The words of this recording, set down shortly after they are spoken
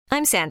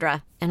I'm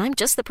Sandra, and I'm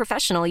just the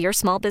professional your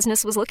small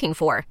business was looking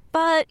for.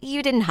 But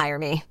you didn't hire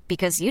me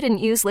because you didn't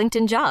use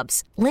LinkedIn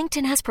Jobs.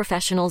 LinkedIn has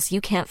professionals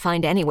you can't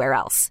find anywhere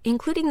else,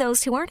 including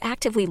those who aren't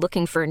actively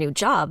looking for a new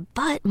job,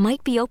 but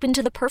might be open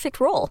to the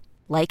perfect role,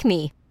 like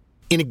me.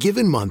 In a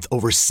given month,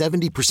 over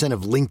 70%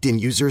 of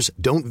LinkedIn users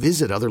don't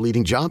visit other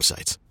leading job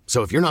sites.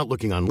 So if you're not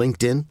looking on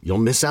LinkedIn, you'll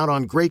miss out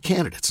on great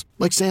candidates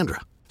like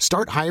Sandra.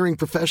 Start hiring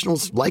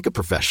professionals like a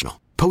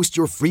professional. Post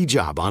your free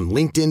job on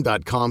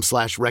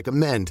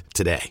linkedin.com/recommend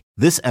today.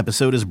 This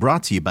episode is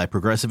brought to you by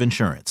Progressive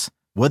Insurance.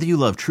 Whether you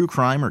love true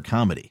crime or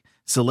comedy,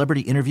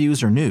 celebrity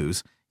interviews or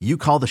news, you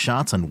call the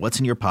shots on what's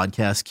in your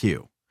podcast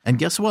queue. And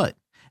guess what?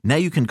 Now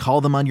you can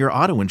call them on your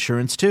auto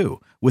insurance too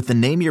with the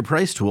Name Your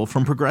Price tool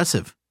from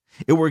Progressive.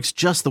 It works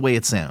just the way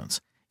it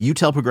sounds. You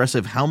tell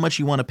Progressive how much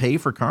you want to pay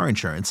for car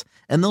insurance,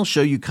 and they'll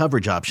show you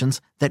coverage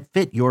options that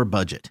fit your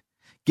budget.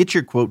 Get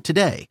your quote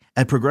today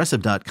at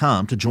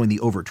Progressive.com to join the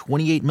over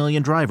 28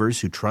 million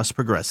drivers who trust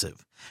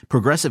Progressive.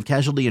 Progressive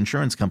Casualty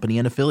Insurance Company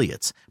and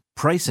Affiliates.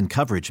 Price and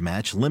coverage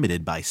match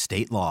limited by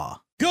state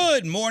law.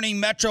 Good morning,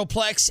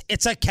 Metroplex.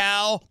 It's a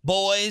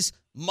Cowboys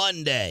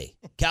Monday.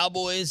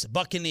 Cowboys,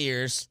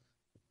 Buccaneers.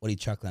 What are you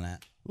chuckling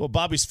at? Well,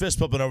 Bobby's fist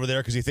pumping over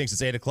there because he thinks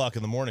it's 8 o'clock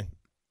in the morning.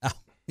 Oh.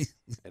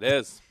 It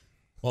is.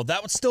 Well,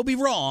 that would still be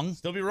wrong.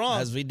 Still be wrong.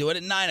 As we do it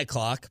at 9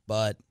 o'clock,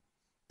 but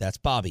that's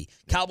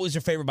Cowboys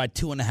are favored by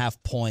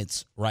 2.5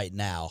 points right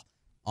now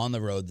on the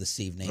road this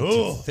evening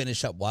to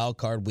finish up Wild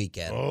Card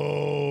Weekend.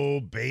 Oh,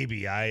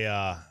 baby.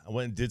 I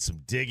went and did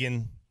some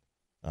digging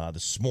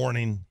this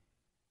morning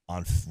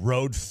on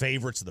road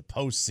favorites of the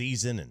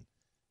postseason, and,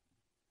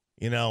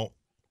 you know,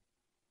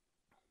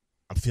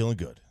 I'm feeling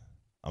good.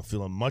 I'm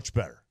feeling much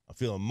better. I'm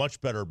feeling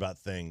much better about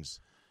things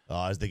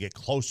as they get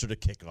closer to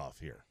kickoff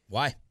here.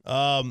 Why?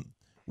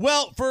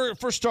 Well,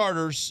 for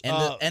starters.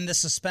 And the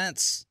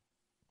suspense.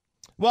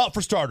 Well,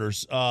 for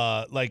starters,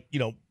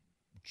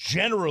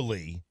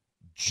 generally,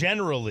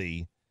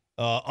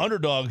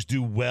 underdogs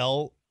do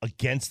well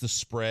against the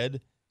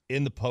spread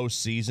in the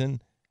postseason.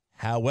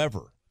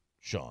 However,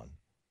 Sean,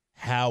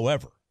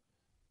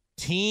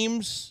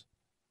 teams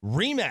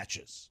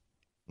rematches,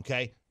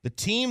 okay? The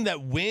team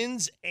that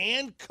wins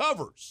and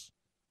covers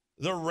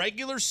the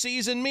regular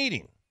season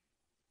meeting,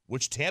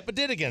 which Tampa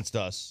did against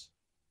us,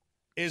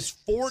 is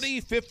 40,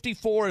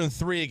 54, and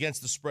 3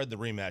 against the spread in the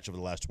rematch over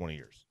the last 20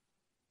 years.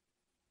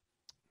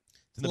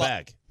 It's in the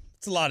bag.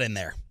 It's a lot in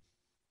there.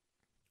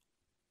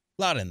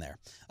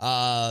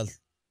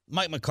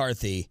 Mike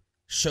McCarthy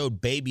showed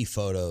baby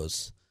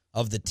photos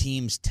of the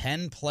team's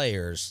 10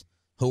 players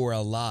who were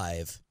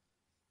alive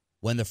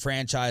when the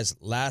franchise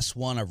last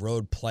won a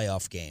road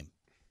playoff game.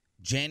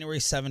 January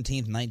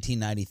 17th,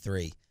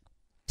 1993.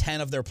 10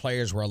 of their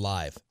players were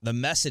alive. The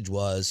message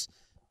was,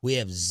 we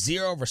have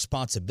zero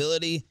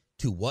responsibility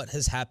to what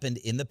has happened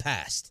in the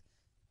past.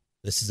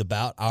 This is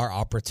about our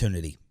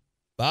opportunity.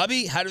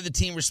 Bobby, how did the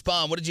team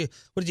respond? What did you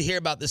hear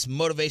about this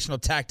motivational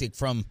tactic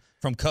from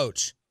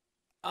Coach?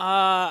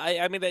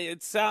 I mean,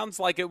 it sounds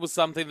like it was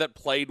something that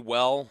played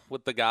well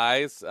with the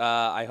guys.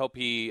 I hope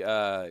he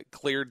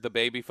cleared the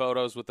baby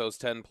photos with those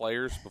 10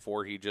 players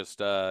before he just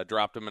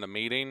dropped them in a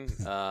meeting.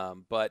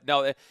 But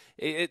no,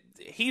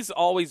 he's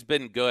always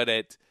been good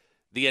at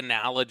the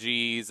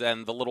analogies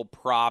and the little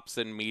props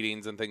and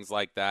meetings and things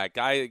like that.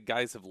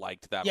 Guys have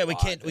liked that. Yeah, we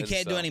can't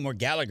do any more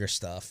Gallagher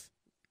stuff.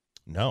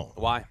 No.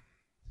 Why?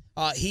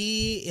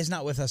 He is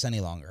not with us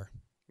any longer.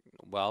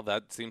 Well,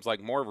 that seems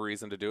like more of a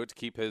reason to do it, to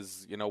keep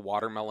his,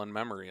 watermelon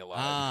memory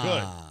alive.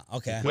 Good.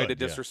 Okay. Way to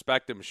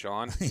disrespect him,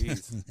 Sean.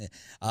 Jeez.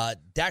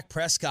 Dak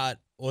Prescott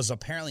was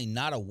apparently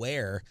not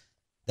aware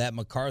that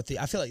McCarthy,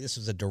 I feel like this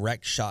was a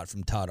direct shot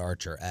from Todd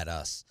Archer at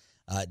us.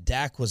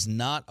 Dak was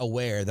not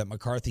aware that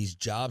McCarthy's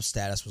job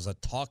status was a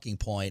talking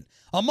point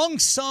among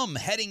some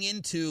heading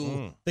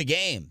into the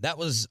game. That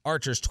was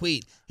Archer's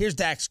tweet. Here's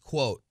Dak's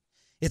quote.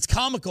 It's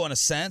comical in a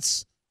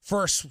sense.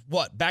 First,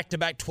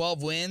 back-to-back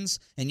 12 wins,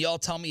 and y'all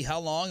tell me how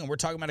long, and we're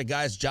talking about a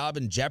guy's job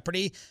in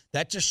jeopardy.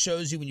 That just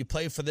shows you when you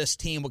play for this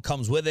team what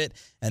comes with it,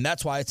 and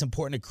that's why it's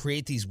important to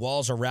create these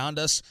walls around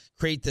us,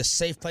 create this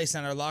safe place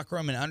in our locker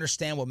room, and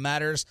understand what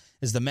matters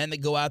is the men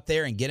that go out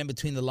there and get in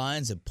between the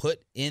lines and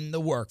put in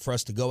the work for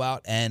us to go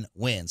out and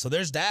win. So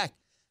there's Dak.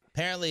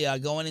 Apparently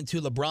going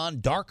into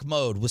LeBron dark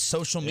mode with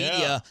social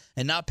media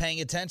and not paying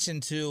attention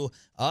to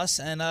us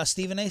and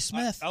Stephen A.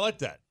 Smith. I like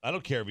that. I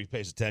don't care if he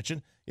pays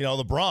attention.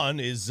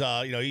 LeBron is,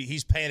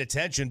 he's paying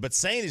attention, but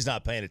saying he's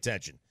not paying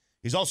attention.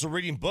 He's also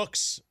reading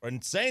books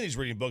and saying he's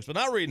reading books, but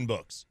not reading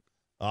books.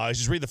 He's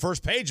just reading the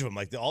first page of them,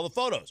 like all the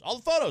photos. All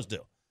the photos do.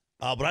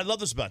 But I love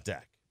this about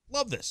Dak.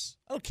 Love this.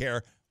 I don't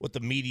care what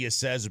the media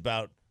says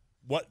about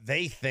what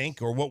they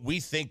think or what we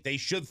think they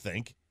should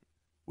think.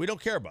 We don't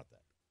care about that.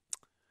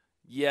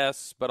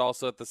 Yes, but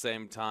also at the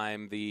same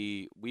time,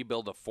 we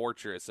build a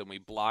fortress and we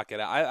block it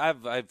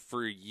out. I've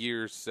for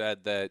years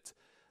said that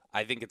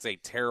I think it's a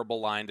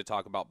terrible line to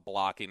talk about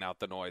blocking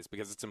out the noise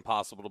because it's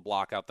impossible to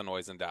block out the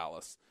noise in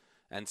Dallas.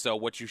 And so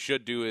what you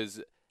should do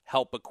is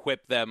help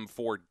equip them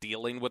for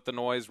dealing with the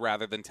noise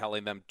rather than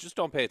telling them, just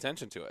don't pay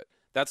attention to it.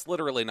 That's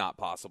literally not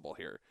possible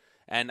here.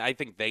 And I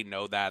think they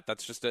know that.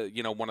 That's just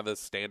one of the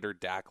standard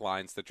Dak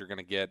lines that you're going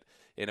to get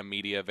in a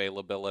media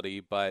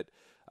availability. But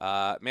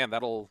man,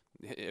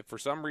 if for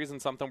some reason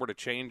something were to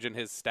change in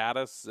his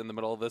status in the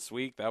middle of this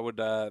week,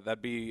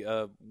 that'd be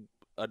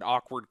an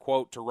awkward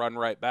quote to run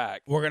right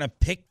back. We're going to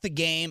pick the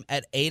game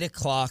at 8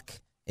 o'clock.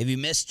 If you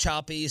missed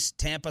Choppy's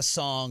Tampa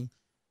song,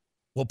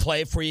 we'll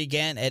play it for you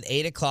again at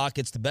 8 o'clock.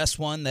 It's the best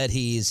one that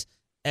he's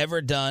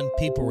ever done.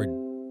 People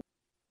were...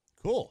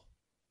 Cool.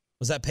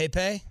 Was that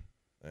Pepe?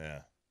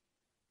 Yeah.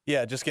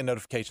 Yeah, just get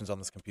notifications on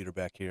this computer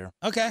back here.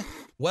 Okay.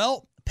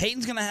 Well,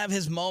 Peyton's going to have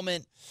his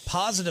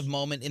positive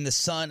moment in the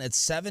sun at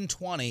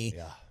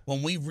 7:20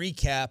 when we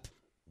recap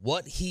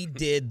what he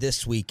did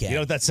this weekend. You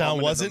know what that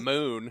sound wasn't? The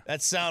moon.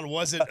 That sound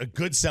wasn't a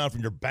good sound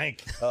from your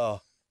bank.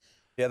 Oh,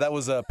 yeah, that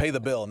was pay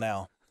the bill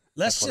now.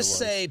 Let's just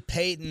say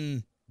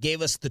Peyton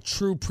gave us the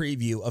true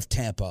preview of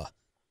Tampa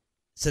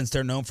since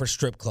they're known for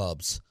strip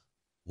clubs.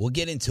 We'll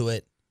get into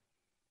it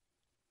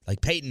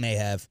like Peyton may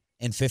have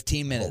in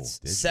 15 minutes.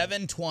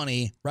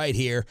 7:20 right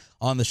here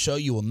on the show.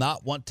 You will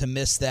not want to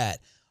miss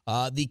that.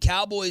 The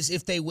Cowboys,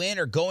 if they win,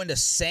 are going to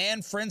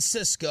San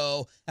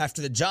Francisco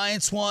after the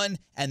Giants won,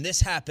 and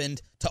this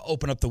happened to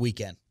open up the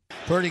weekend.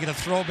 Purdy going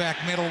to throw back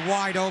middle,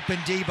 wide open.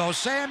 Deebo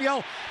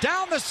Samuel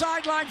down the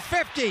sideline,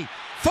 50,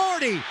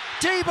 40,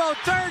 Deebo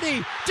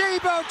 30,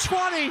 Deebo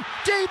 20,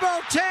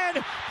 Deebo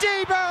 10,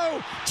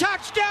 Deebo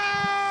touchdown!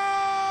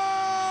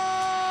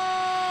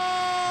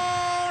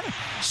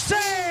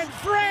 San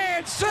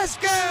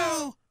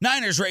Francisco!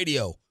 Niners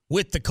radio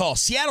with the call.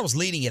 Seattle was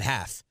leading at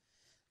half.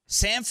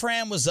 San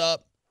Fran was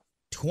up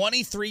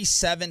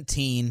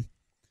 23-17.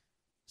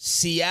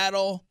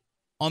 Seattle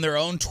on their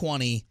own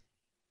 20.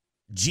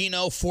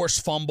 Geno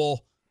forced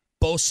fumble.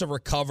 Bosa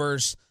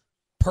recovers.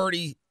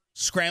 Purdy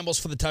scrambles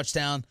for the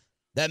touchdown.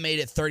 That made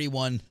it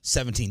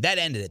 31-17. That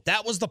ended it.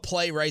 That was the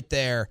play right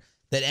there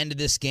that ended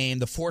this game.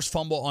 The forced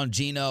fumble on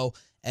Geno,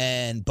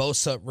 and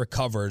Bosa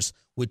recovers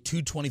with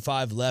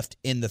 2:25 left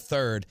in the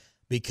third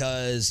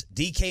because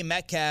DK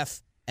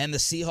Metcalf and the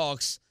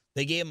Seahawks,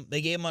 they gave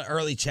him an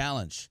early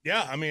challenge.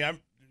 Yeah, I mean,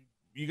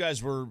 we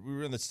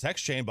were in this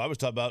text chain, but I was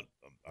talking about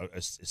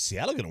is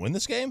Seattle going to win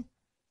this game?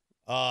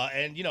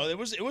 And it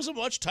was a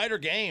much tighter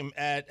game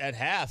at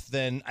half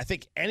than I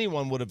think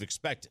anyone would have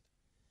expected,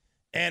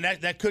 and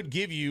that could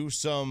give you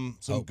some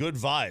good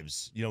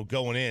vibes,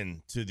 going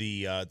in to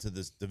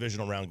this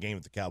divisional round game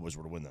if the Cowboys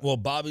were to win that. Well,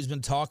 Bobby's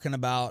been talking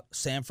about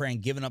San Fran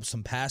giving up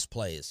some pass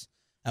plays,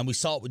 and we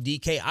saw it with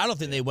DK. I don't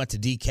think they went to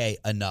DK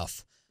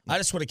enough. I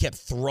just would have kept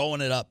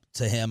throwing it up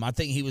to him. I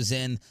think he was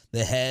in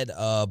the head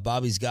of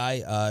Bobby's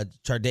guy,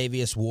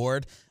 Chardavius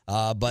Ward.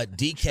 But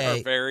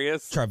DK...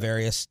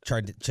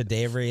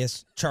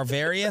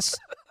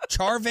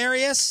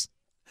 Charvarius?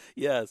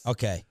 Yes.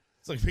 Okay.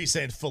 It's like me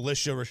saying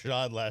Felicia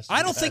Rashad last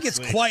I don't think it's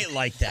quite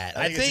like that.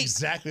 I think it's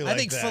exactly like that. I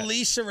think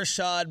Felicia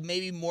Rashad may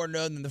be more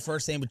known than the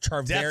first name of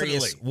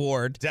Charvarius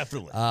Ward.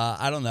 Definitely.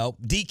 I don't know.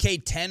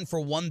 DK 10 for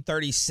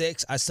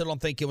 136. I still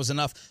don't think it was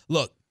enough.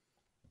 Look,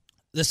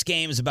 this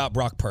game is about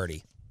Brock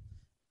Purdy.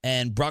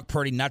 And Brock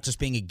Purdy not just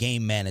being a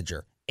game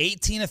manager.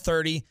 18 of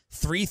 30,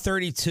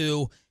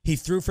 332. He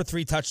threw for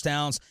 3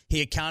 touchdowns.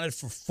 He accounted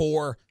for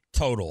 4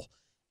 total.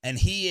 And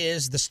he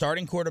is the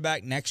starting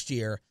quarterback next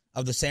year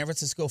of the San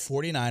Francisco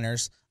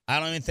 49ers.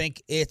 I don't even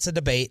think it's a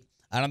debate.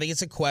 I don't think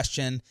it's a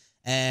question.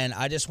 And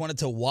I just wanted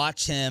to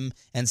watch him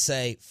and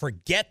say,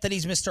 forget that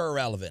he's Mr.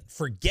 Irrelevant.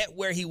 Forget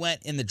where he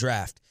went in the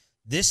draft.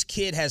 This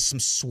kid has some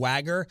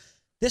swagger.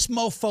 This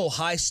mofo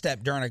high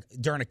step during a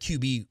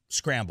QB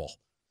scramble.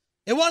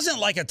 It wasn't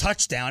like a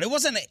touchdown. It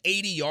wasn't an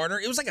 80-yarder.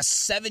 It was like a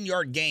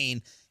 7-yard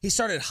gain. He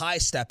started high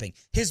stepping.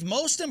 His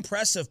most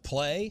impressive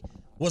play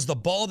was the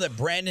ball that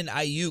Brandon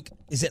Ayuk,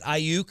 is it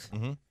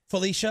Ayuk,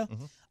 Felicia?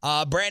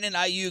 Brandon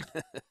Ayuk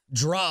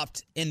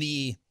dropped in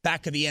the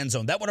back of the end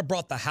zone. That would have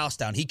brought the house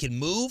down. He can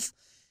move.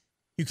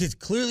 You could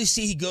clearly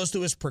see he goes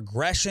through his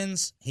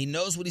progressions. He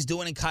knows what he's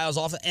doing in Kyle's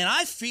offense. And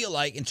I feel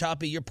like, and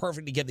Choppy, you're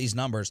perfect to get these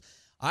numbers,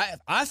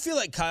 I feel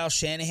like Kyle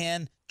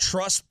Shanahan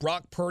trusts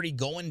Brock Purdy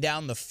going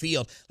down the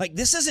field. Like,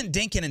 this isn't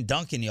dinking and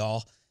dunking,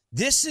 y'all.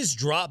 This is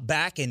drop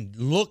back and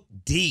look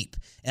deep.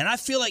 And I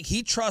feel like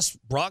he trusts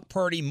Brock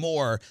Purdy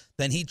more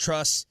than he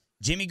trusts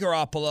Jimmy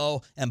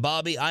Garoppolo. And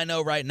Bobby, I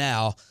know right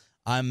now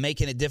I'm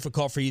making it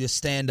difficult for you to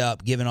stand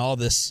up given all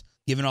this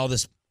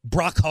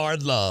Brock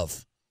hard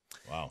love.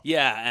 Wow.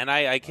 Yeah, and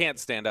I can't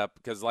stand up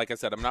because, like I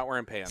said, I'm not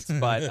wearing pants.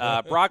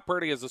 But Brock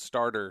Purdy is a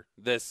starter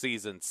this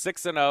season.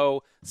 6-0,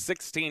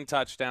 16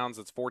 touchdowns.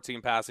 It's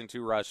 14 passing,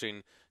 2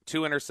 rushing,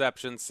 2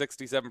 interceptions,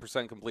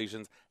 67%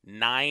 completions,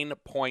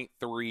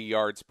 9.3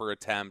 yards per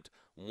attempt,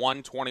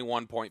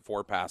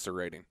 121.4 passer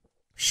rating.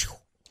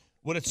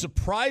 Would it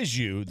surprise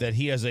you that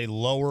he has a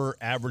lower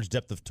average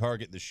depth of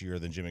target this year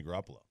than Jimmy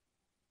Garoppolo?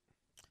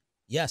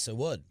 Yes, it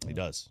would. He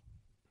does.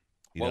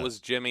 What was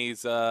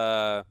Jimmy's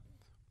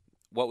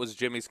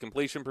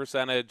completion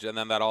percentage? And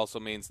then that also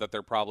means that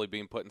they're probably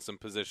being put in some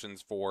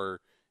positions for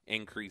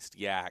increased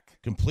yak.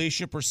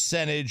 Completion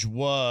percentage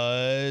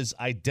was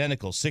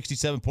identical.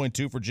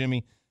 67.2 for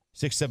Jimmy,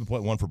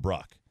 67.1 for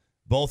Brock.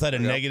 Both had a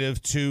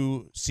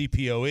 -2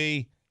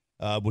 CPOE,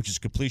 which is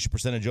completion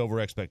percentage over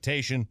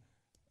expectation.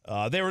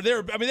 They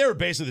were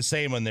basically the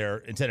same on their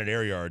intended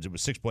air yards. It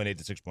was 6.8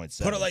 to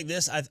 6.7. Put it like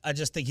this, I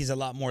just think he's a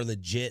lot more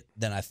legit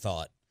than I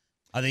thought.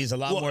 I think he's a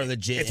lot more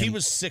legit. If he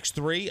was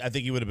 6'3", I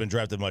think he would have been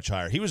drafted much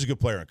higher. He was a good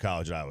player in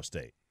college at Iowa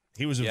State.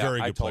 He was a very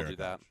good player. I told you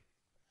that.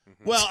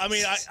 Well, I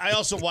mean, I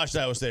also watched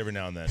Iowa State every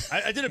now and then.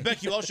 I did a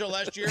BetQL show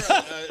last year.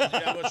 I'm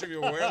not sure if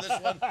you were aware of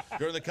this one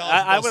during the college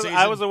football season.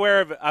 I was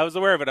aware of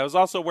it. I was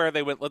also aware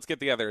they went, let's get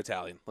the other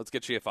Italian. Let's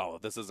get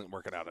Chiafalo. This isn't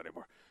working out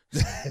anymore.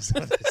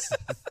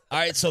 All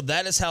right, so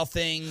that is how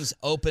things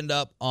opened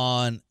up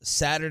on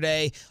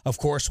Saturday. Of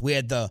course, we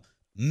had the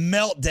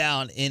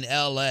meltdown in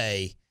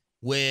L.A.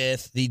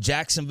 with the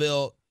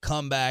Jacksonville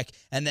comeback.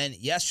 And then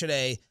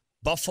yesterday,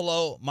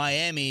 Buffalo,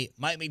 Miami,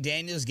 Mike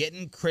McDaniels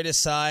getting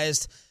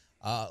criticized.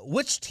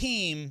 Which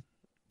team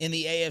in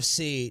the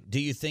AFC do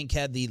you think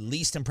had the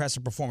least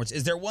impressive performance?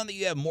 Is there one that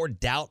you have more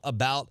doubt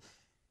about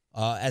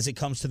as it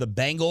comes to the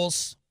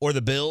Bengals or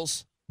the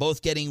Bills,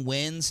 both getting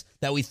wins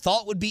that we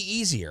thought would be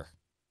easier?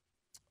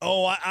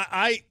 Oh,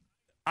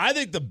 I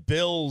think the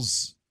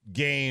Bills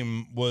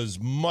game was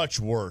much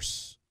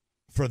worse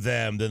for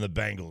them than the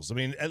Bengals. I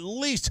mean, at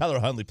least Tyler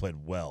Huntley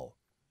played well.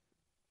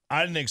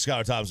 I didn't think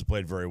Skylar Thompson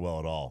played very well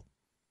at all.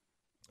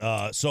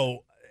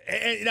 So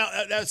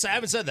I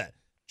haven't said that.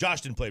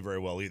 Josh didn't play very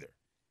well either.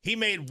 He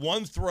made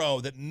one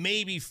throw that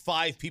maybe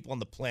 5 people on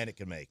the planet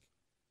can make.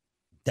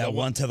 That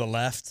one to the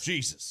left?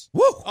 Jesus.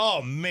 Woo! Oh,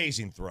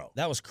 amazing throw.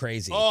 That was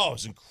crazy. Oh, it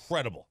was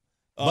incredible.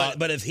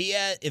 But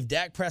if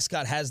Dak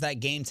Prescott has that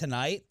game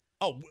tonight,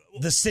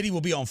 the city will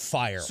be on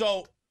fire.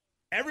 So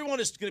everyone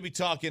is going to be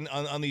talking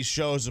on these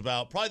shows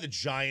about probably the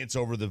Giants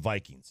over the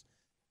Vikings.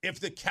 If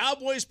the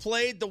Cowboys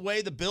played the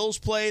way the Bills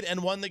played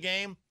and won the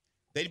game,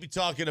 they'd be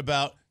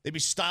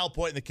style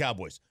pointing the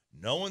Cowboys.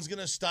 No one's going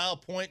to style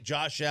point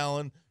Josh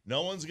Allen.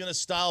 No one's going to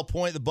style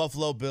point the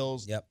Buffalo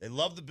Bills. Yep. They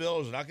love the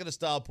Bills. They're not going to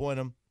style point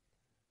them.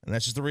 And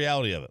that's just the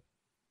reality of it.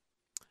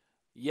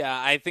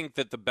 Yeah, I think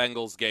that the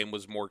Bengals game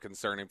was more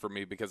concerning for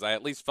me because I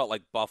at least felt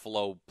like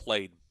Buffalo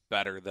played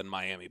better than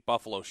Miami.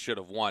 Buffalo should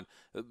have won.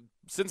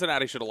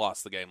 Cincinnati should have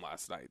lost the game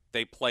last night.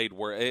 They played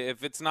where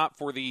if it's not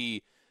for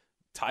the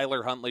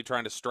Tyler Huntley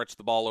trying to stretch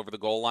the ball over the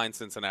goal line,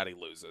 Cincinnati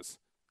loses.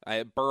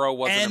 Burrow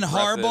wasn't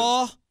impressive.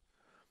 Harbaugh?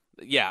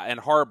 Yeah, and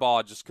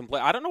Harbaugh just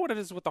I don't know what it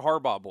is with the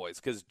Harbaugh boys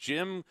because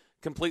Jim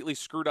completely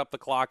screwed up the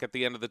clock at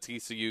the end of the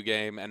TCU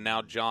game, and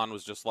now John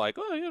was just like,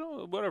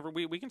 whatever,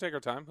 we can take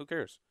our time. Who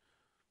cares?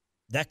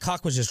 That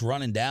clock was just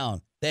running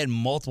down. They had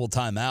multiple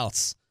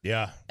timeouts.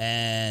 Yeah.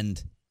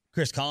 And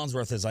Chris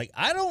Collinsworth is like,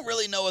 I don't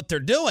really know what they're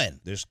doing.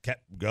 Just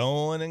kept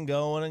going and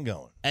going and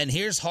going. And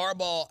here's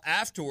Harbaugh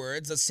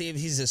afterwards. Let's see if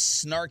he's as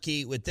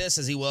snarky with this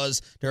as he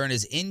was during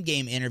his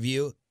in-game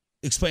interview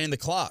explaining the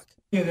clock.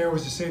 Yeah, there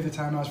was to save the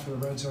timeouts for the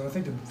red zone. I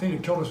think the thing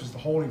that killed us was the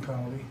holding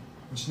penalty,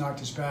 which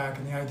knocked us back.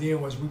 And the idea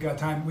was we got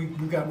time. We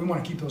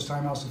want to keep those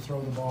timeouts to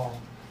throw the ball.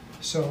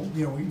 So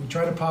we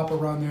try to pop a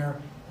run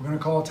there. We're going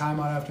to call a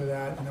timeout after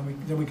that, and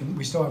then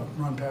we still have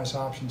run pass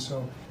options.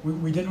 So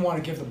we didn't want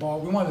to give the ball.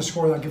 We wanted to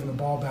score without giving the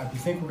ball back. We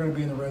think we're going to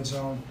be in the red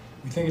zone.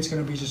 We think it's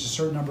going to be just a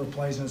certain number of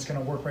plays, and it's going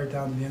to work right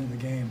down to the end of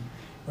the game,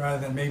 rather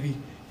than maybe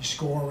you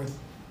score with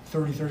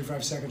 30,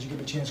 35 seconds, you give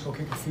a chance to go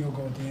kick a field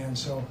goal at the end.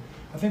 So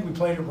I think we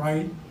played it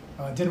right.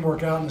 It didn't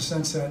work out in the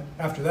sense that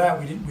after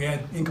that we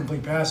had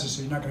incomplete passes,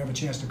 so you're not going to have a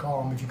chance to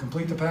call them. If you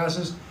complete the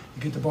passes,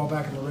 you get the ball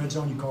back in the red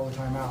zone, you call the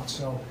timeout.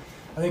 So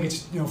I think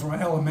it's, from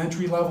an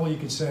elementary level, you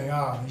could say,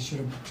 they should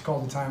have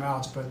called the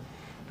timeouts, but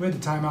we had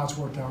the timeouts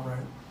worked out right.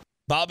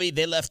 Bobby,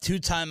 they left 2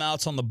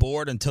 timeouts on the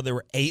board until there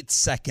were 8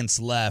 seconds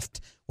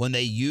left when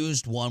they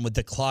used one with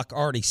the clock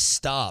already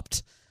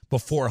stopped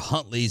before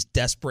Huntley's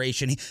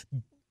desperation.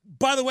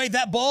 By the way,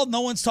 that ball,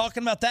 no one's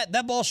talking about that.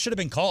 That ball should have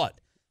been caught.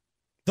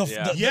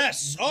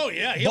 Yes. Oh,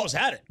 yeah. He almost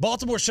had it.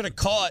 Baltimore should have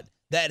caught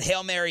that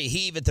Hail Mary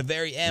heave at the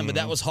very end, but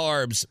that was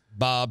Harbs,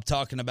 Bob,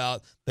 talking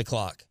about the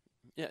clock.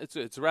 Yeah,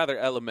 it's rather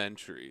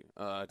elementary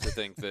to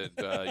think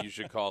that you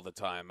should call the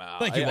timeout.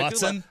 Thank you,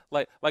 Watson.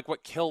 Like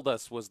what killed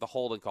us was the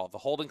holding call. The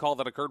holding call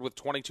that occurred with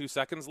 22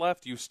 seconds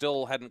left, you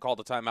still hadn't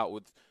called a timeout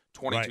with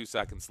 22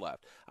 seconds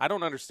left. I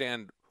don't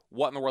understand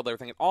what in the world they were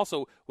thinking.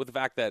 Also, with the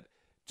fact that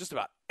just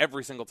about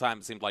every single time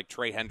it seemed like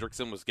Trey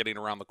Hendrickson was getting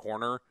around the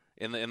corner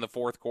in the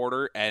fourth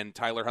quarter, and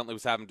Tyler Huntley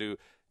was having to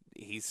 –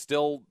 he's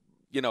still –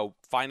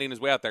 finding his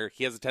way out there.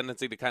 He has a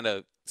tendency to kind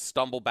of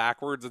stumble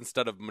backwards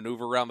instead of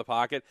maneuver around the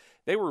pocket.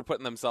 They were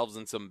putting themselves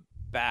in some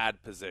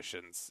bad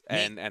positions,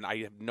 and I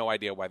have no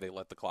idea why they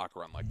let the clock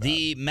run like that.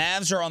 The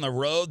Mavs are on the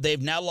road.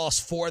 They've now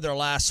lost 4 of their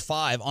last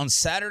 5. On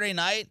Saturday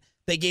night,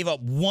 they gave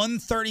up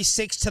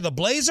 136 to the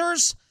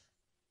Blazers,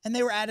 and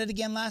they were at it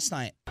again last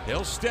night.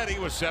 Hill steady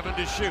with 7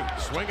 to shoot.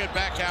 Swing it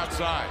back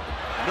outside.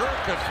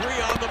 Nurk a 3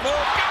 on the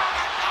move.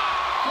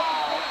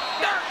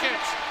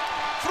 Nurkic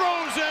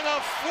throws in a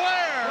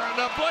flare, and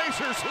the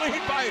Blazers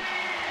lead by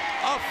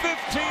a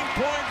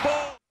 15-point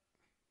ball.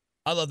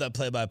 I love that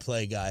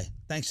play-by-play guy.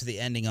 Thanks for the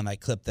ending on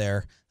that clip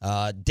there.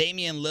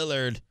 Damian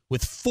Lillard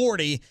with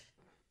 40.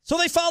 So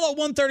they follow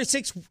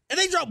 136, and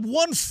they dropped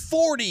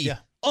 140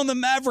 on the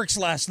Mavericks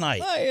last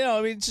night.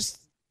 Just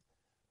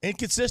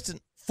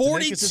inconsistent.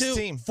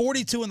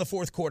 42 in the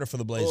fourth quarter for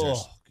the Blazers.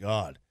 Oh,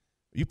 God.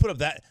 You put up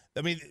that.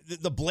 I mean,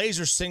 the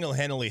Blazers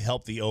single-handedly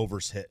helped the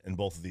overs hit in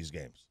both of these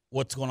games.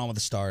 What's going on with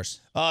the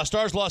Stars?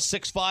 Stars lost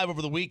 6-5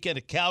 over the weekend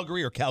at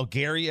Calgary, or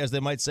Calgary, as they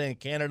might say in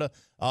Canada.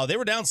 They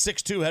were down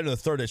 6-2 heading to the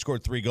third. They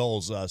scored 3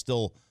 goals,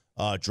 still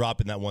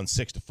dropping that one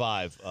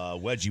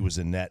 6-5. Wedgie was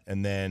in net,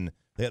 and then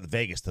they got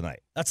Vegas tonight.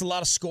 That's a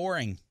lot of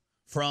scoring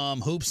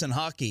from hoops and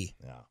hockey.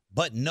 Yeah.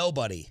 But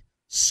nobody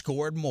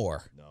scored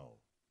more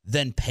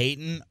than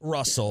Peyton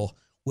Russell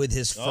with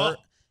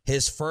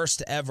his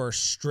first ever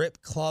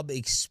strip club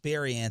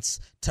experience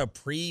to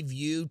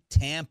preview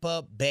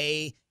Tampa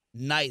Bay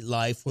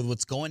nightlife with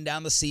what's going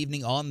down this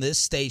evening on this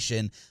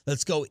station.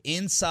 Let's go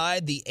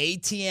inside the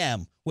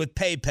ATM with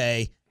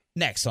Pepe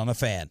next on The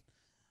Fan.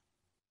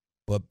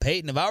 But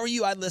Peyton, if I were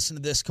you, I'd listen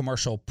to this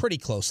commercial pretty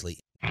closely.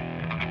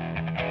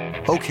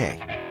 Okay,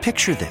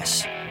 picture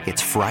this.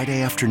 It's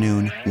Friday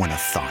afternoon when a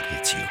thought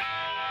hits you.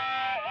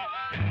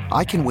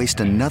 I can waste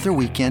another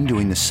weekend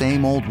doing the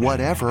same old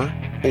whatever,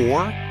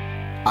 or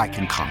I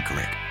can conquer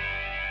it.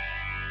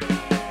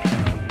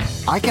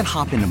 I can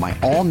hop into my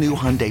all-new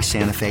Hyundai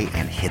Santa Fe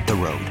and hit the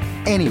road.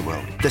 Any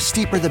road. The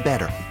steeper, the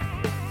better.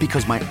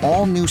 Because my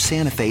all-new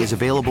Santa Fe is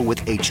available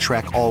with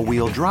H-Track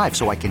all-wheel drive,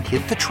 so I can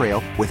hit the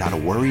trail without a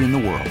worry in the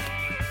world.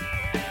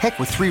 Heck,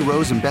 with 3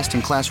 rows and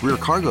best-in-class rear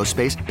cargo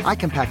space, I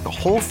can pack the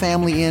whole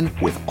family in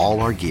with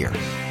all our gear.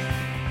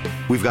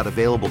 We've got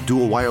available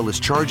dual wireless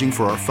charging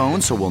for our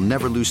phones, so we'll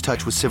never lose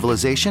touch with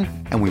civilization,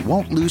 and we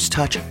won't lose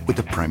touch with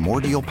the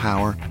primordial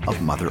power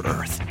of Mother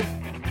Earth.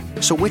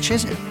 So which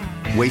is it?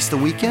 Waste the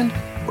weekend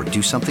or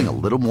do something a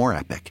little more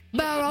epic?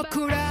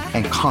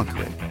 And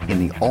conquer it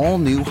in the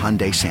all-new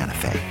Hyundai Santa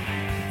Fe.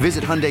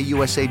 Visit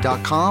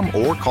HyundaiUSA.com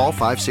or call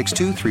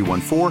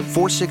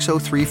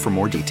 562-314-4603 for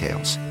more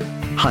details.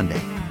 Hyundai,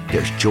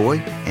 there's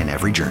joy in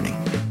every journey.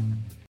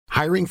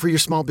 Hiring for your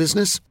small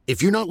business?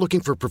 If you're not looking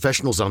for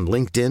professionals on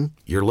LinkedIn,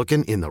 you're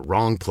looking in the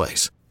wrong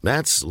place.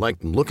 That's like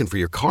looking for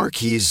your car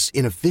keys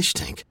in a fish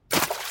tank.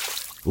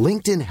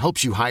 LinkedIn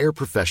helps you hire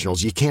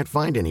professionals you can't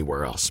find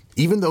anywhere else,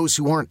 even those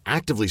who aren't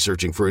actively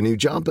searching for a new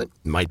job but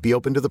might be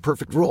open to the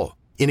perfect role.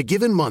 In a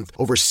given month,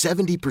 over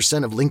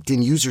 70% of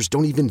LinkedIn users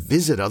don't even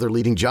visit other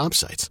leading job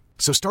sites.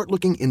 So start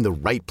looking in the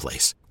right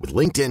place. With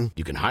LinkedIn,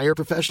 you can hire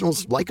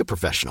professionals like a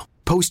professional.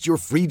 Post your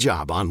free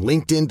job on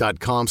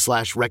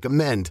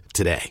linkedin.com/recommend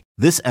today.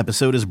 This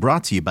episode is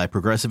brought to you by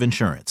Progressive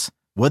Insurance.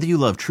 Whether you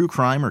love true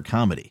crime or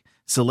comedy,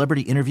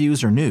 celebrity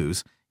interviews or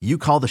news, you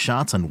call the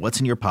shots on what's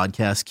in your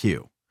podcast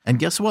queue. And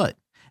guess what?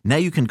 Now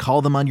you can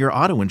call them on your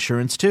auto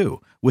insurance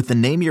too with the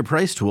Name Your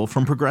Price tool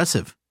from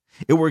Progressive.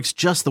 It works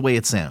just the way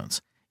it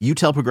sounds. You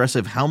tell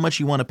Progressive how much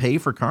you want to pay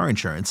for car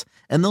insurance,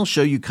 and they'll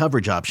show you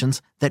coverage options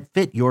that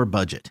fit your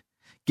budget.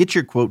 Get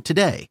your quote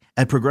today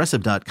at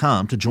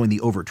Progressive.com to join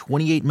the over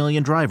 28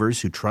 million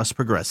drivers who trust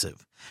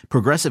Progressive.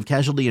 Progressive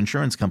Casualty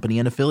Insurance Company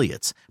and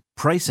Affiliates.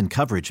 Price and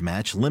coverage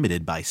match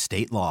limited by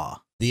state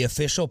law. The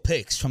official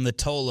picks from the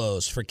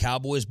Tolos for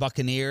Cowboys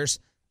Buccaneers,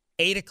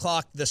 8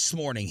 o'clock this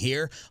morning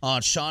here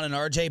on Sean and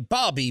RJ.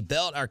 Bobby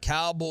Belt, our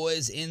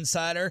Cowboys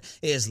insider,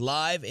 is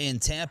live in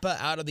Tampa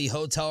out of the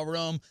hotel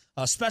room.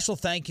 A special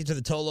thank you to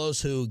the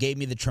Tolos who gave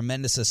me the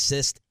tremendous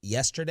assist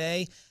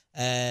yesterday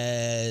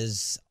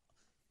as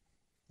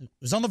it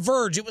was on the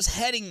verge. It was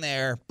heading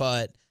there,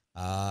 but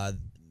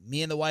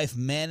me and the wife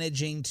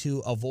managing to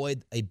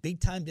avoid a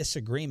big-time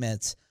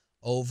disagreement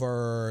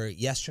over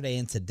yesterday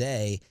and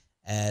today,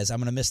 as I'm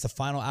going to miss the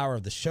final hour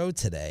of the show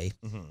today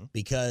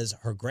because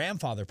her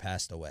grandfather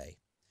passed away.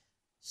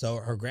 So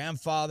her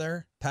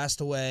grandfather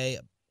passed away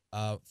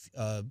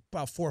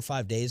about 4 or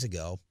 5 days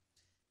ago.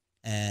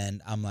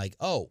 And I'm like,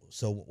 oh,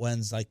 so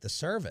when's like the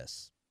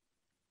service?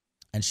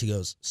 And she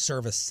goes,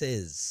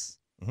 services.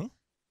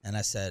 And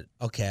I said,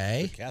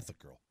 okay. Good Catholic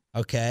girl.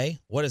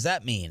 Okay. What does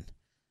that mean?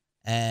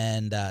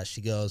 And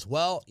she goes,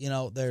 well, you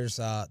know,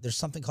 there's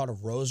something called a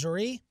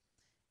rosary.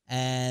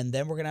 And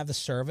then we're going to have the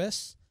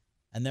service.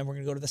 And then we're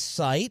going to go to the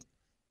site,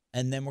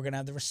 and then we're going to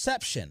have the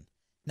reception.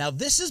 Now,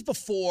 this is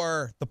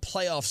before the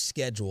playoff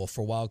schedule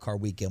for Wild Card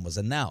Weekend was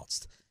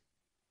announced.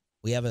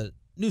 We have a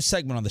new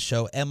segment on the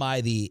show, Am I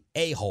the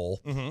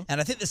A-Hole?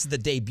 And I think this is the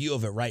debut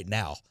of it right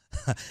now.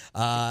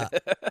 and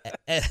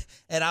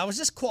I was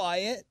just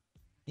quiet,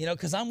 you know,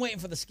 because I'm waiting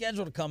for the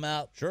schedule to come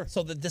out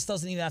so that this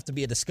doesn't even have to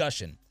be a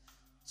discussion.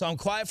 So I'm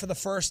quiet for the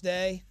first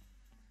day.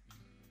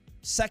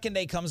 Second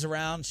day comes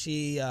around,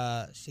 she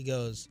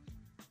goes,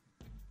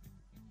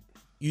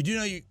 You do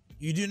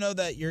know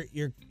that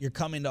you're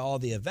coming to all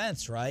the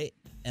events, right?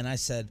 And I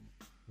said,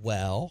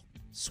 well,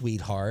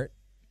 sweetheart,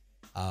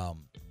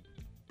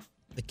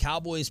 the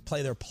Cowboys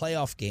play their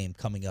playoff game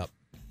coming up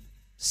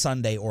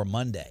Sunday or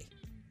Monday.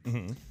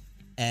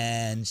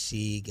 And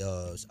she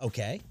goes,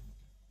 okay.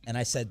 And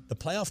I said, the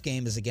playoff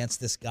game is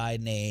against this guy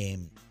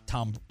named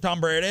Tom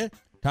Brady.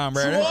 Tom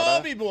Brady.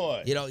 Swabby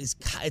boy. You know,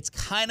 it's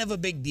kind of a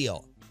big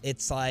deal.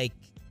 It's like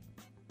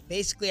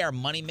basically our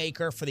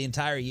moneymaker for the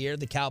entire year,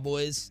 the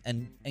Cowboys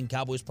and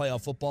Cowboys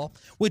playoff football,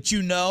 which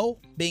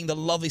being the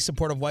lovely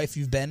supportive wife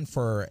you've been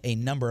for a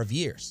number of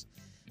years.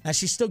 Now,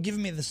 she's still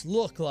giving me this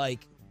look like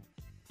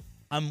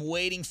I'm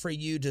waiting for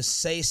you to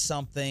say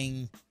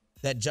something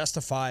that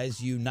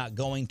justifies you not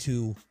going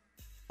to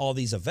all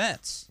these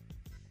events.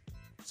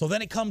 So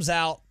then it comes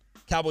out,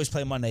 Cowboys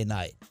play Monday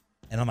night.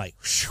 And I'm like,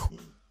 whew,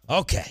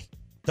 okay.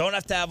 Don't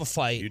have to have a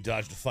fight. You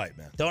dodged a fight,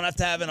 man. Don't have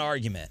to have an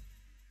argument.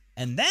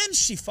 And then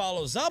she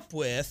follows up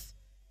with,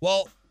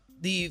 well,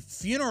 the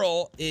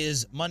funeral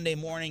is Monday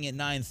morning at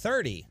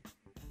 9:30.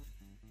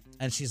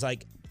 And she's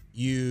like,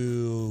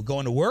 you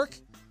going to work?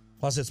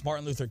 Plus it's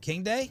Martin Luther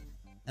King Day.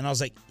 And I was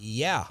like,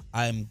 yeah,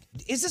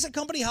 is this a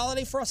company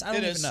holiday for us? I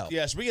don't even know.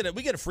 Yes, we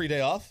get a free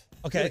day off.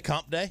 Okay. We get a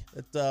comp day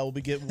that we'll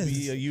be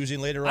using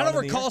later on. I don't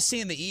recall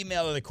seeing the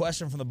email or the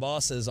question from the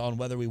bosses on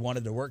whether we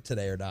wanted to work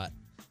today or not.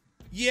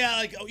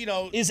 Yeah,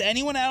 is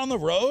anyone out on the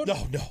road?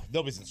 No,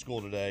 nobody's in school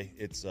today.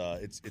 It's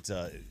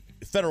a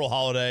federal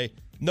holiday.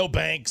 No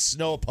banks,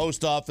 no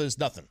post office,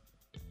 nothing.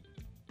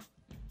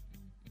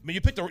 I mean, you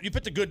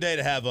picked a good day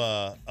to have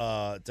to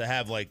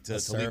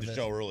leave the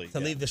show early.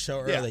 Leave the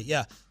show early,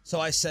 yeah. So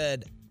I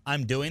said,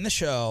 I'm doing the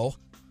show.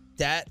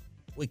 That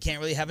we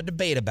can't really have a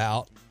debate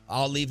about.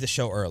 I'll leave the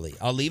show early.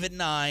 I'll leave at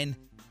 9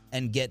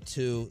 and get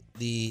to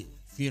the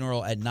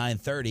funeral at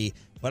 9:30.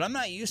 But I'm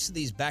not used to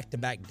these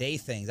back-to-back day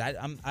things.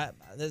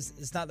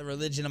 It's not the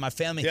religion of my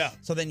family. Yeah.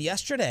 So then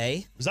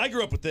yesterday, because I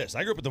grew up with this.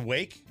 I grew up with the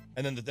wake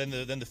and then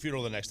the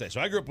funeral the next day. So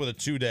I grew up with a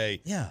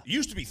 2-day. Yeah. It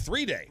used to be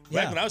 3-day.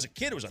 Back when I was a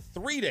kid, it was a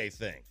 3-day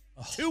thing.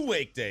 2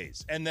 wake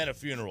days and then a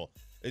funeral.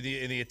 In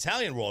the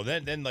Italian world,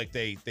 then like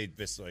they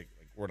just like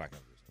we're not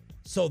going to do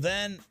this. So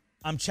then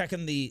I'm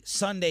checking the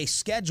Sunday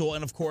schedule,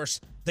 and of course,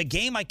 the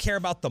game I care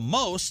about the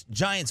most,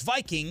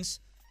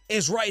 Giants-Vikings,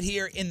 is right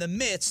here in the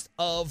midst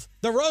of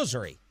the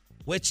Rosary,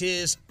 which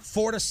is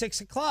 4 to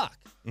 6 o'clock.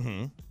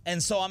 Mm-hmm.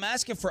 And so I'm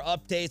asking for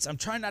updates. I'm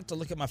trying not to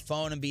look at my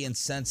phone and be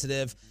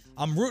insensitive.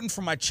 I'm rooting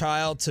for my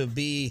child to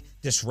be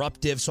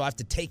disruptive, so I have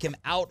to take him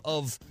out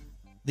of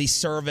the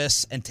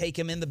service and take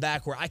him in the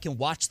back where I can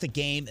watch the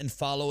game and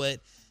follow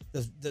it.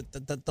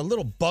 The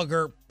little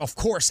bugger, of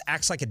course,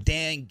 acts like a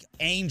dang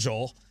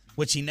angel,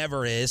 which he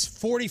never is.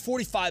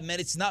 45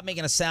 minutes, not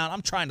making a sound.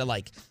 I'm trying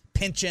to,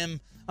 pinch him.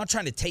 I'm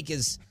trying to take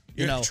his,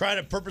 You're trying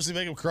to purposely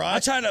make him cry?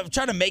 I'm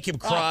trying to make him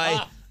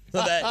cry so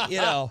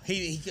that,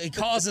 he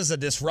causes a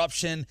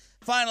disruption.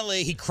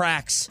 Finally, he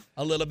cracks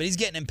a little bit. He's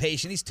getting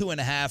impatient. He's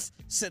 2.5,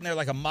 sitting there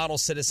like a model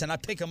citizen. I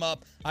pick him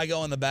up. I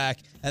go in the back,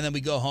 and then we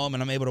go home,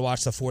 and I'm able to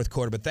watch the fourth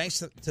quarter. But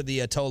thanks to the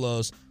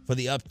Tolos for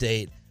the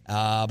update.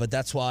 But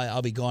that's why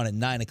I'll be gone at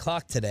 9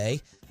 o'clock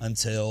today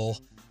until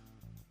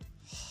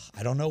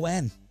I don't know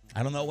when.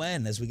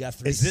 As we got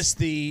through. Is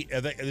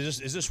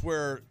this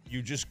where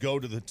you just go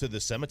to the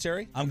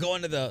cemetery? I'm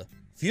going to the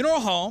funeral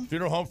home.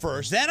 Funeral home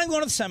first. Then I'm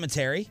going to the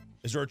cemetery.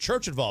 Is there a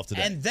church involved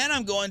today? And then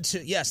I'm going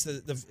to, yes,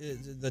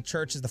 the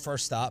church is the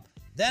first stop.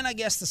 Then I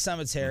guess the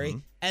cemetery,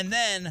 and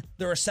then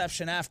the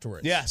reception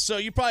afterwards. Yeah, so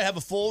you probably have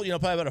a full,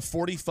 probably about a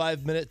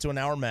 45-minute to an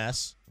hour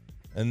mass,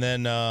 and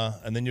then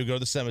you'll go to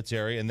the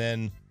cemetery, and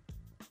then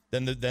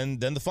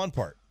the fun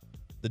part,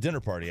 the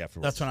dinner party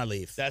afterwards. That's when I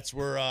leave. That's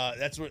where. I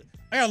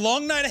got a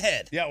long night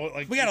ahead.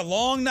 Yeah, we got a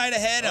long night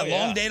ahead, and a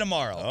long day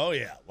tomorrow. Oh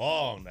yeah,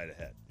 long night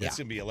ahead. Yeah. It's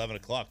gonna be 11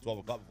 o'clock, 12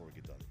 o'clock before we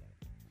get done tonight.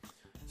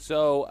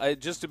 So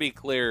just to be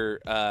clear,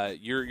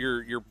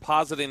 you're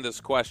positing this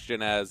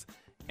question as,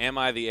 am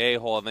I the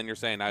a-hole? And then you're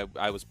saying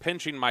I was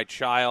pinching my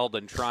child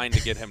and trying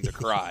to get him to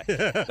cry.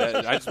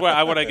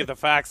 I want to get the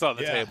facts on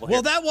the table here.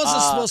 Well, that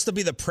wasn't supposed to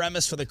be the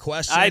premise for the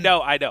question. I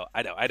know.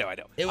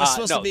 It was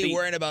supposed to be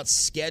worrying about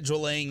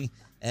scheduling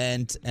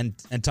and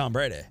Tom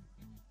Brady.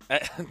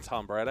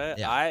 Tom Brady?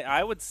 Yeah.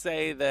 I would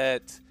say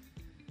that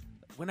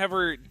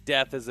whenever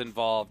death is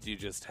involved, you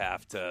just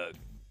have to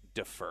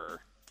defer.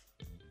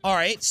 All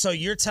right, so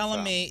you're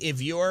telling me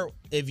if your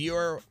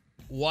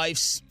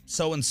wife's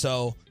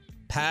so-and-so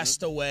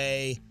passed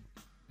away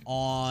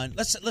on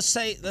let's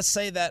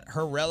say that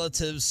her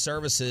relatives'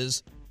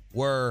 services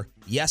were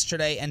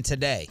yesterday and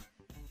today,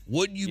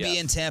 would you be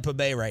in Tampa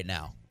Bay right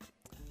now?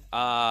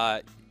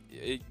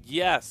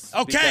 Yes.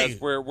 Okay.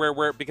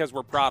 Because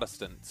we're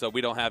Protestant, so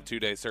we don't have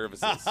 2-day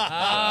services.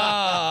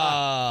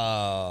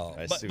 Oh.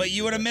 But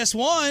you would have missed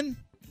one.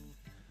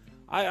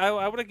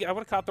 I would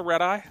have caught the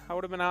red eye. I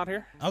would have been out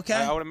here. Okay.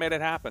 I would have made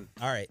it happen.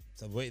 All right.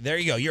 So there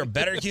you go. You're a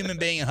better human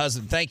being and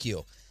husband. Thank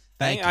you.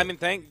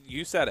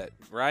 You said it,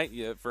 right?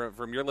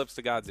 From your lips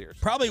to God's ears.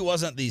 Probably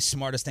wasn't the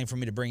smartest thing for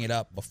me to bring it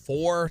up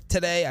before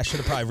today. I should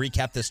have probably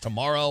recapped this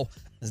tomorrow,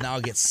 because now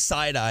I'll get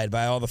side-eyed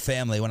by all the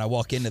family when I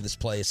walk into this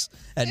place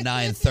at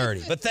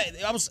 9:30. But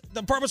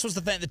the purpose was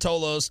to thank the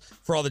Tolos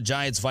for all the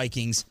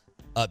Giants-Vikings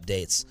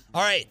updates.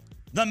 All right,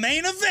 the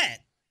main event.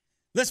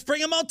 Let's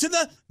bring them out to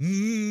the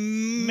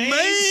main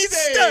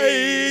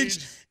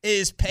stage.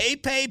 Is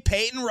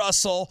Peyton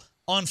Russell.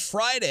 On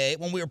Friday,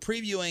 when we were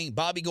previewing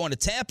Bobby going to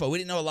Tampa, we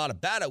didn't know a lot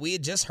about it. We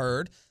had just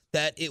heard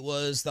that it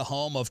was the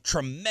home of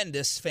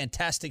tremendous,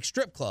 fantastic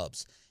strip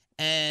clubs.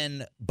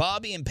 And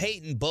Bobby and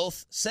Peyton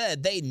both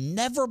said they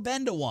never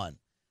been to one.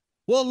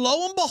 Well,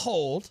 lo and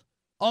behold,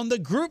 on the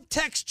group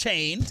text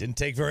chain. Didn't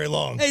take very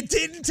long. It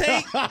didn't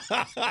take.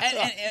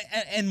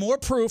 and more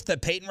proof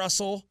that Peyton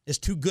Russell is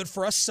too good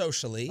for us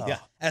socially. Yeah.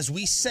 As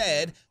we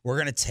said, we're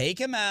going to take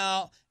him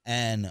out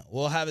and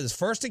we'll have his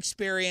first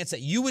experience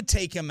that you would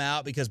take him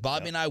out because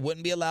Bobby and I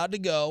wouldn't be allowed to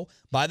go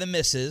by the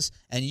missus.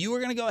 And you were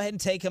going to go ahead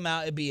and take him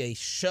out. It'd be a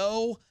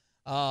show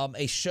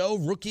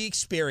rookie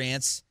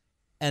experience.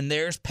 And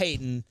there's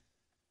Peyton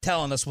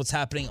telling us what's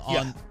happening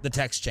on the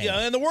text chain. Yeah,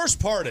 and the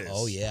worst part is.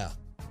 Oh, yeah.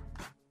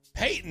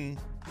 Peyton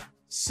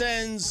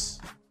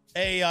sends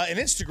an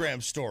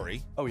Instagram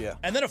story. Oh, yeah.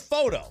 And then a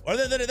photo. Or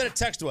then a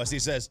text to us. He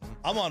says,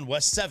 I'm on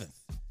West 7th.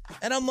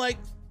 And I'm like,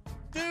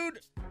 dude,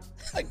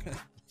 like,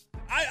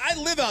 I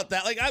live out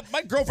that. Like,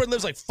 my girlfriend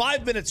lives like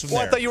 5 minutes from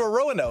there. I thought you were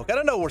Roanoke. I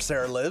don't know where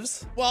Sarah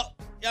lives. Well,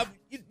 yeah,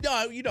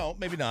 you don't.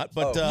 Maybe not.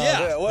 But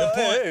well,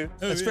 good point.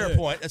 That's fair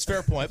point. That's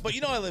fair point. But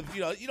I live.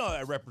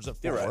 I represent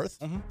Fort You're right. Worth,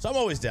 so I'm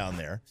always down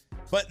there.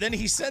 But then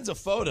he sends a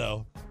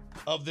photo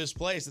of this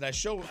place, and I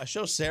show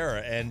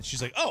Sarah, and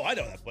she's like, "Oh, I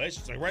know that place."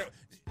 She's like, "Right."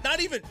 Not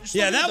even.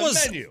 That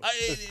was menu.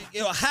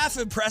 Half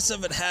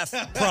impressive and half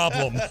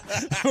problem.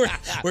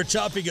 where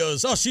Choppy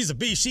goes, oh, she's a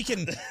beast. She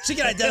can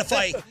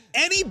identify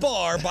any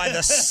bar by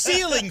the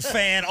ceiling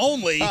fan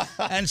only,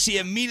 and she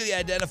immediately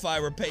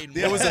identified where Peyton.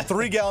 It was a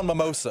 3-gallon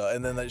mimosa,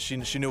 and then she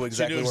knew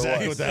exactly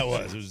what that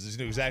was. She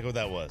knew exactly what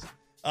that was.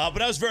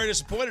 But I was very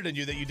disappointed in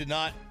you that you did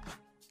not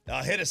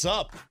hit us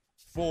up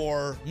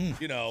for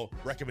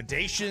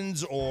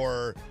recommendations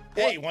or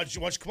hey, why don't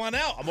you come on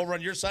out? I'm over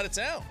on your side of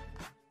town.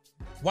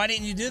 Why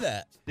didn't you do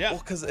that? Yeah. Well,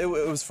 because it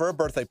was for a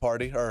birthday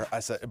party, or I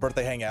said a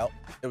birthday hangout.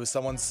 It was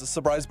someone's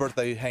surprise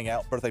birthday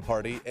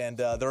party, and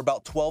there were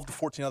about 12 to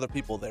 14 other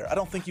people there. I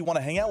don't think you want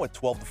to hang out with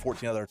 12 to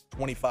 14 other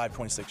 25,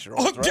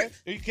 26-year-olds, right?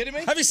 Are you kidding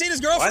me? Have you seen his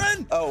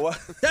girlfriend? What?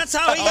 Oh, that's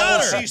how he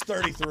got her. She's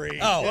 33.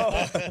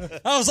 Oh,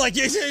 I was like,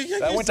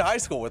 I went to high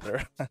school with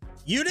her.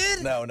 You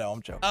did? No,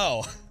 I'm joking.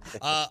 Oh,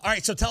 all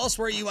right. So tell us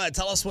where you went.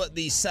 Tell us what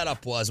the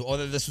setup was,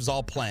 whether this was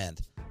all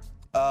planned.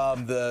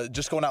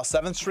 Just going out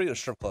 7th Street or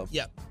strip club?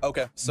 Yep.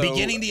 Okay. So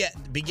beginning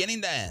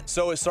to end.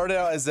 So it started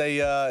out as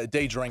a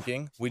day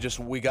drinking.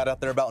 We got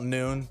out there about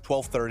noon,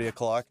 12:30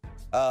 o'clock.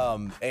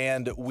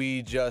 And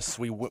we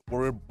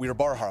were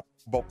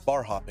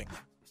bar hopping.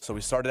 So we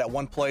started at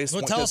one place.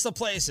 Well, tell us the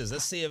places.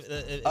 Let's see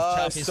if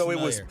Choppy's so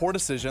familiar. it was Pour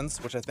Decisions,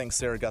 which I think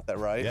Sarah got that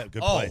right. Yeah,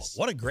 good place.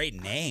 What a great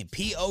name.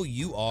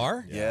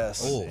 Pour?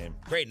 Yes. Oh,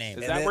 great name.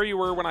 Is that where you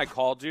were when I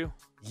called you?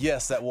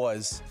 Yes, that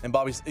was. And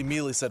Bobby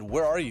immediately said,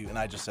 "Where are you?" And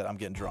I just said, "I'm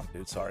getting drunk,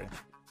 dude. Sorry."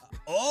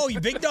 Oh, you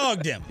big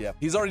dogged him. Yeah,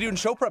 he's already doing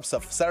show prep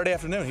stuff. Saturday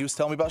afternoon, he was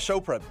telling me about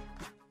show prep.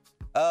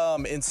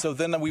 And so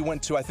then we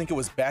went to, I think it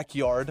was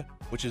Backyard,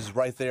 which is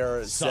right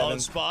there.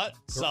 Solid spot.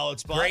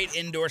 Great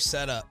indoor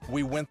setup.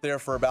 We went there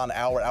for about an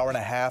hour and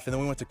a half, and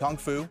then we went to Kung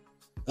Fu,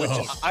 which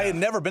I had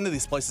never been to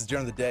these places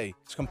during the day.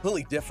 It's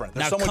completely different.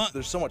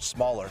 They're so much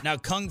smaller. Now,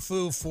 Kung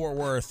Fu Fort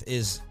Worth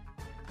is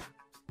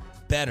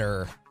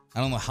better. I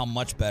don't know how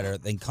much better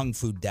than Kung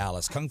Fu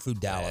Dallas. Kung Fu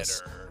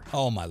Dallas. Better.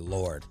 Oh my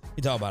Lord!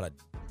 You talk about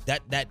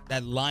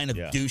that line of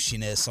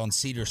douchiness on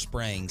Cedar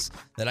Springs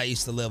that I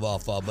used to live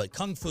off of. But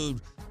Kung Fu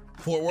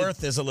Fort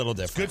Worth is a little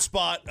different. Good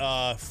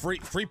spot.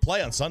 Free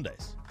play on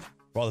Sundays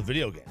for all the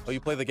video games. Oh, you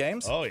play the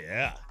games? Oh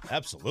yeah,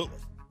 absolutely.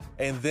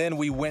 And then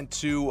we went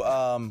to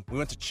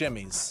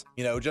Chimmy's,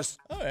 just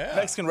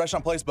Mexican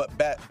restaurant place, but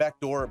back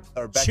door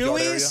or backyard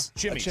area.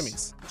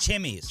 Chimmy's,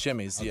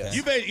 yes.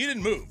 You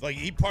didn't move. Like,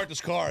 he parked his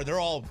car. They're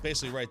all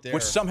basically right there.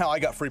 Which somehow I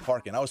got free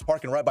parking. I was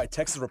parking right by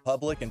Texas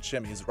Republic and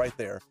Chimmy's right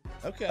there.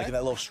 Okay. Like in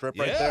that little strip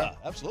right there. Yeah,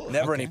 absolutely.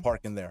 Never any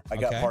parking there. I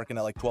got parking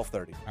at like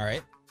 12:30. All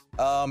right.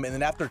 And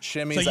then after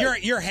Chimmy's. So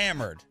you're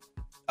hammered.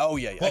 Oh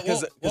yeah. What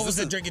was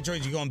the drinking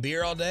choice? You going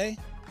beer all day?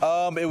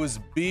 It was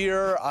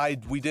beer.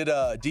 We did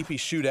a DP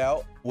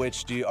shootout,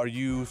 which are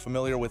you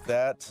familiar with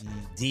that?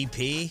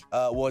 DP?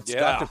 Well, it's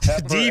Dr.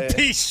 Pepper.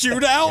 DP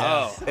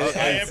shootout?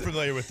 I am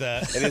familiar with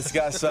that. And it's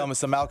got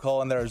some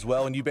alcohol in there as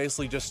well. And you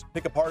basically just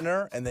pick a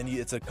partner, and then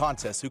it's a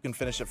contest. Who can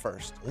finish it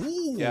first?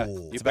 Ooh. Yeah,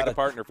 you pick a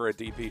partner for a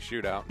DP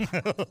shootout.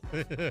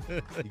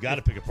 You got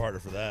to pick a partner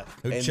for that.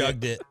 Who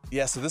chugged it?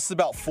 Yeah, so this is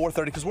about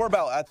 4:30, because we're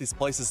about at these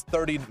places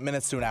 30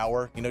 minutes to an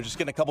hour. Just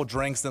getting a couple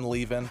drinks, then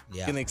leaving,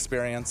 getting the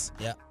experience.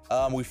 Yeah.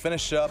 We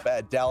finished up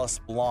at Dallas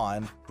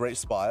Blonde. Great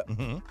spot.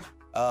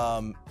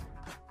 Mm-hmm.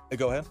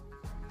 Go ahead.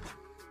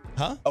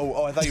 Huh?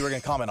 Oh, I thought you were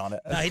going to comment on it.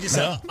 No, he just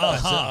said,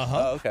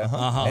 Oh, okay.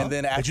 And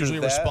then after it's usually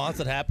that, a response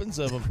that happens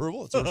of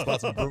approval. It's a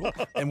response of approval.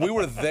 And we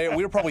were there.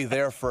 We were probably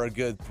there for a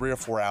good 3 or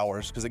 4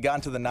 hours, because it got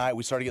into the night.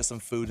 We started to get some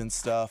food and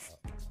stuff.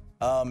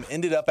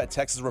 Ended up at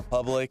Texas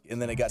Republic,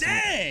 and then it got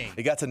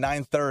to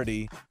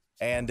 9:30,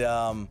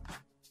 and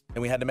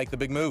we had to make the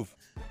big move.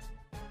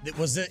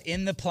 Was it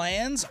in the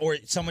plans, or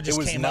someone just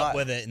came up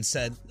with it and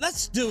said,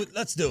 let's do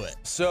it?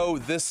 So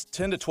this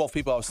 10 to 12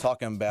 people I was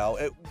talking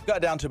about, it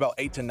got down to about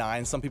 8 to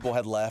 9. Some people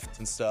had left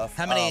and stuff.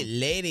 How many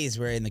ladies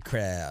were in the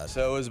crowd?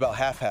 So it was about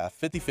half,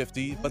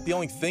 50-50. But the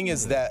only thing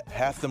is that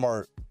half of them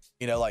are,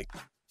 like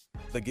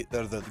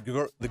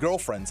the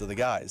girlfriends of the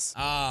guys.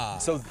 Ah.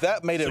 So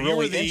that made it So really you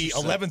were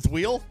interesting. the 11th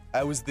wheel?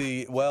 I was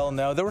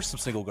no, there were some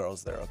single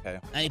girls there, okay.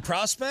 Any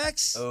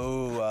prospects?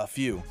 Oh, a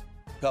few.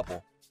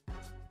 Couple.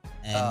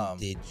 And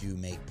did you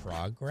make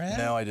progress?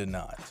 No, I did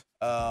not.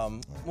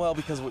 Well,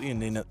 because you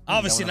need to.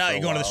 Obviously not.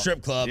 You're going to the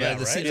strip club. Yeah,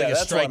 This right? seems Yeah, like a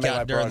that's where I made my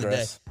strikeout during the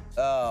day.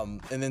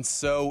 progress. And then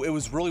so it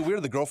was really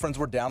weird. The girlfriends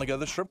were down to go to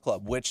the strip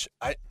club, which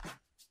I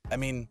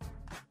mean,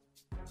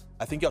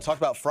 I think y'all talked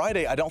about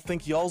Friday. I don't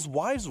think y'all's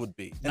wives would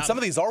be. And some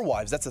of these are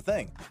wives. That's the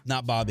thing.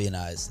 Not Bobby and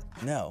I's.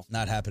 No.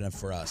 Not happening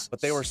for us.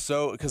 But they were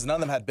because none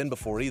of them had been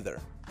before either.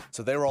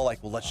 So they were all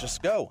like, well, let's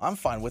just go. I'm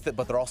fine with it,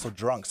 but they're also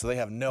drunk, so they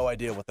have no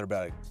idea what they're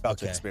about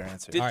to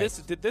experience here.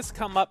 Did this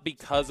come up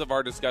because of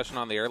our discussion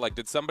on the air? Like,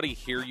 did somebody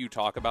hear you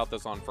talk about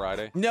this on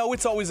Friday? No,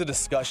 it's always a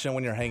discussion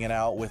when you're hanging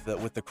out with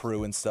the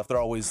crew and stuff. They're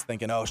always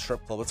thinking, oh,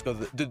 strip club, let's go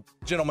to the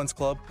gentleman's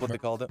club, what they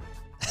called it.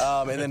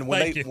 And then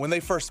when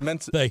they first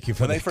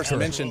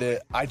mentioned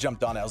it, I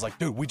jumped on it. I was like,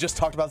 dude, we just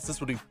talked about this.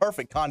 This would be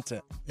perfect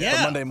content for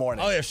Monday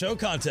morning. Oh, yeah, show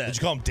content. Did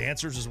you call them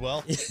dancers as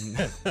well?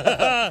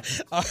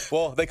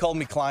 Well, they called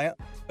me a client.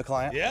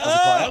 Yeah, I was a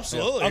client.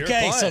 absolutely.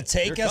 Okay, so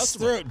take You're a us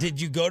customer. through.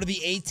 Did you go to the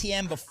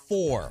ATM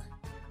before?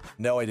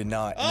 No, I did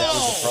not. And that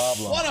was the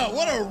problem.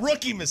 What a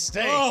rookie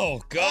mistake.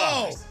 Oh,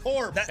 God.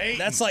 Poor Peyton.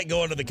 That's like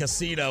going to the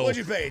casino. What'd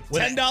you pay?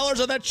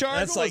 $10 on that charge?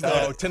 That's What like was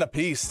that? Oh, 10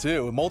 apiece,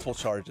 too. Multiple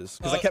charges.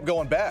 Because I kept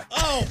going back.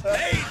 Oh,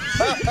 Peyton.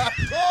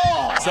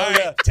 So, All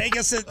right, take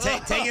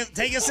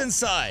us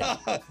inside.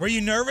 Were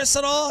you nervous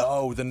at all?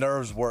 Oh, the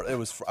nerves were. I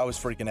was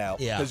freaking out.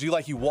 Yeah. Because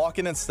you walk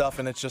in and stuff,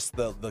 and it's just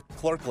the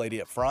clerk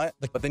lady up front.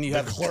 But then you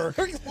have The clerk.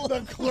 I shot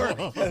the clerk.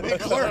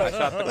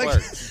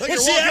 Like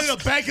you're walking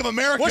into Bank of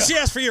America. What'd she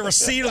ask for your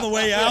receipt on the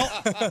way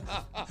out?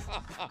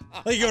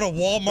 Like you go to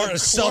Walmart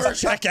and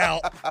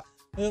self-checkout.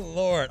 Good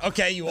Lord.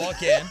 Okay, you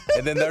walk in.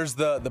 And then there's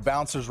the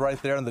bouncers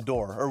right there in the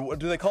door. Or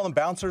do they call them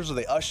bouncers or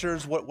they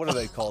ushers? What are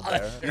they called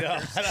there?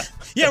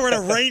 Yeah, we're in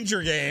a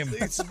Ranger game.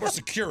 It's more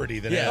security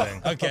than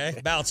anything. Okay.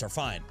 Bouncer,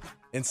 fine.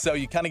 And so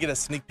you kind of get a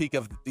sneak peek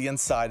of the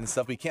inside and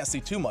stuff, but you can't see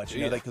too much,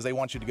 because they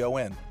want you to go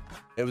in.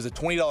 It was a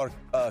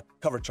 $20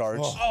 cover charge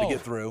to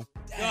get through.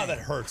 God, that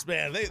hurts,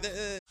 man.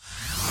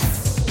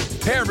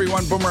 Hey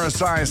everyone, Boomer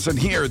Esiason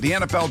here. The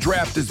NFL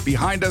Draft is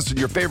behind us and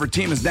your favorite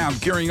team is now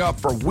gearing up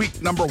for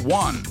week number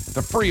 1.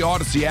 The free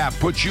Odyssey app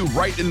puts you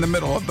right in the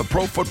middle of the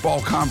pro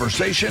football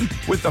conversation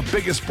with the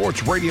biggest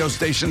sports radio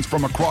stations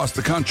from across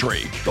the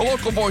country. The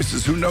local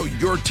voices who know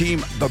your team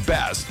the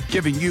best,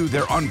 giving you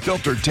their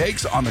unfiltered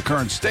takes on the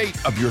current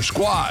state of your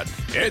squad.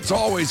 It's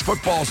always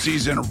football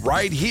season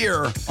right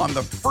here on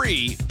the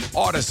free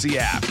Odyssey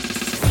app.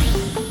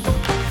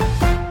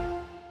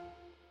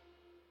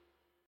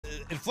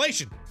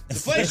 Inflation.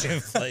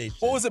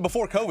 What was it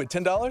before COVID?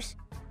 $10?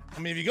 I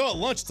mean, if you go at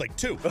lunch, it's like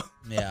 $2.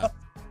 Yeah.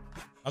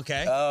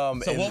 Okay.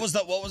 So what was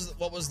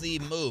the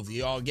move?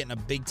 You all getting a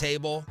big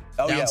table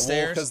downstairs? Yeah,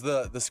 well, because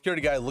the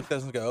security guy looked at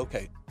us and go,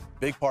 okay,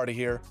 big party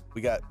here. We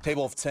got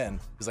table of 10.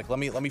 He's like, let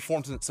me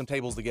form some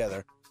tables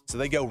together. So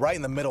they go right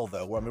in the middle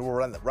though. We're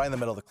right in the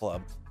middle of the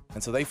club.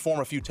 And so they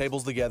form a few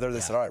tables together. They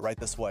said, all right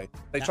this way.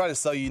 They try to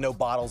sell you,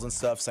 bottles and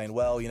stuff, saying,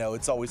 well,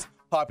 it's always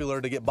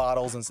popular to get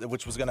bottles,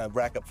 which was going to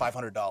rack up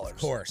 $500. Of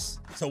course.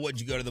 So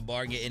would you go to the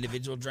bar and get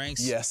individual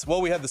drinks? Yes.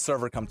 Well, we had the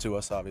server come to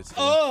us, obviously.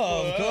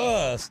 Oh, of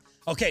course.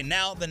 Okay,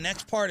 now the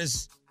next part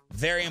is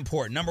very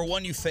important. Number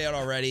 1, you failed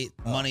already.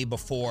 Money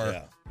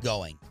before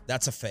going.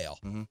 That's a fail.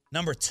 Mm-hmm.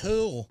 Number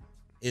 2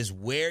 is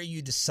where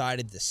you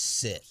decided to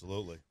sit.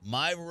 Absolutely.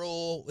 My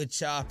rule with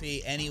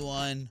Choppy,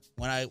 anyone,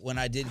 when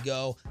I did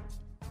go,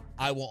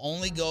 I will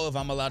only go if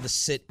I'm allowed to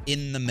sit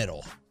in the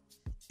middle.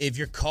 If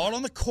you're caught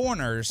on the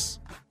corners,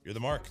 you're the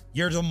mark.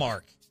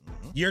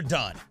 Mm-hmm. You're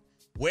done.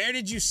 Where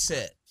did you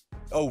sit?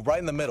 Oh, right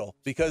in the middle.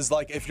 Because,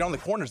 if you're on the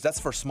corners, that's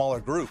for smaller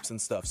groups and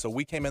stuff. So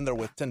we came in there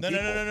with 10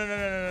 people.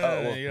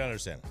 No. You don't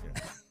understand.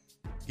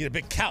 You had a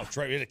big couch,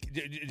 right?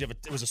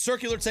 It was a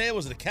circular table.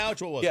 Was it a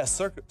couch? What was it? Yeah,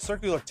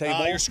 circular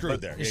table. You're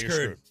screwed there. You're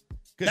screwed.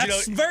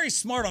 That's very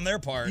smart on their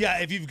part. Yeah,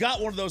 if you've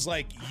got one of those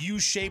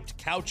U-shaped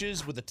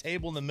couches with a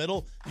table in the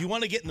middle, you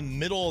want to get in the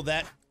middle of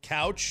that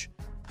couch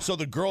so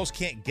the girls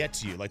can't get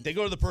to you. They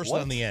go to the person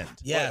on the end.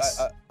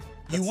 Yes.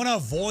 You want to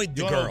avoid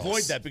the girls. You want to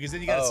avoid that because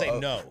then you got to say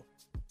no.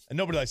 And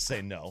nobody likes to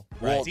say no.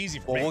 Right? It's easy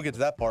for me. Well, we'll get to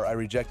that part. I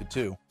rejected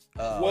too.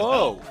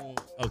 Whoa.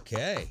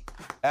 Okay.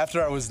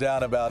 After I was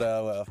down about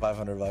 $500.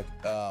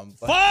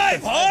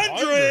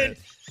 500?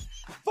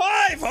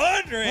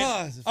 500.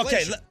 Okay,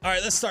 inflation. all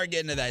right, let's start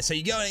getting to that. So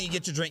you go in, you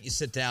get your drink, you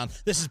sit down.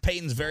 This is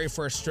Peyton's very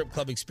first strip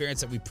club experience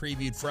that we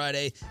previewed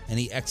Friday, and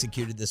he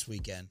executed this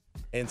weekend.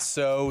 And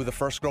so the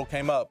first girl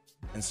came up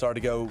and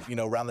started to go,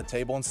 around the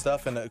table and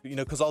stuff. And,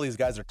 because all these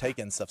guys are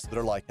taking stuff. So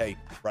they're like, hey,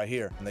 right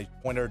here. And they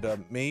point her to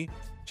me.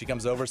 She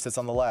comes over, sits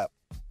on the lap.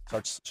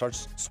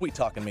 Starts sweet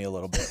talking me a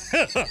little bit.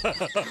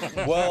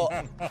 Well,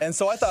 and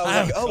so I thought,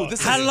 I was like, oh,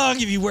 this is... How long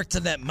have you worked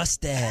on that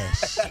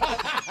mustache?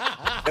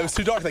 It was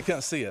too dark. They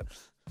couldn't see it.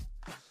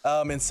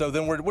 And so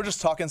then we're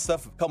just talking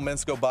stuff. A couple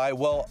minutes go by.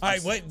 Well, all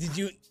right, wait, did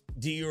you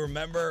Do you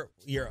remember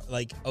your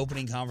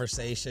opening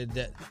conversation?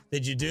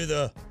 Did you do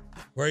the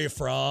where are you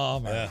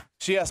from? Yeah.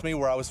 She asked me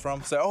where I was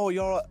from. Said, "Oh,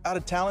 y'all out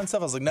of town and stuff?"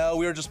 I was like, "No,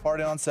 we were just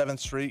partying on 7th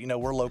Street.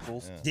 We're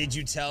locals." Yeah. Did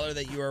you tell her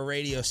that you were a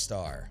radio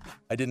star?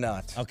 I did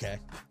not. Okay.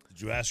 Did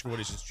you ask her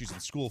what she's in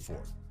school for?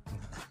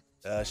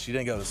 She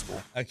didn't go to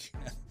school.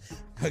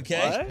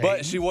 Okay.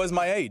 But she was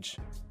my age.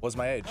 All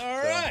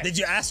right. Did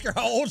you ask her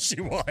how old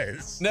she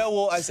was?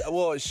 No,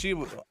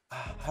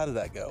 how did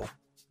that go?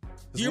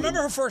 Do you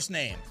remember her first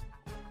name?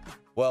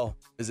 Well,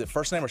 is it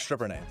first name or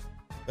stripper name?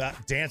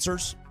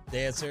 Dancers.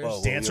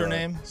 Dancer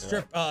name?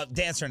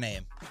 Dancer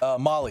name.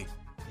 Molly.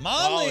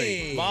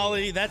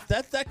 Molly.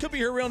 That could be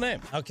her real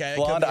name. Okay.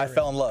 Blonde. I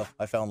fell in love.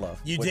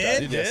 You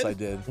did? Yes, I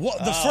did. What?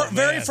 The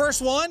very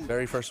first one?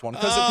 Very first one.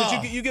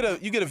 Because you get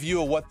a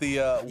view of what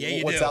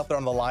what's out there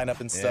on the lineup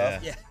and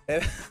stuff. Yeah.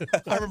 I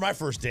remember my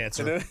first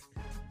dancer.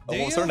 What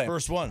was her name?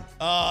 First one.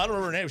 I don't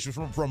remember her name. She was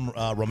from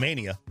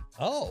Romania.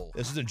 Oh.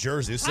 This is in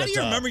Jersey. How do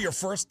you remember your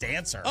first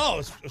dancer? Oh, it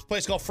was a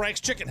place called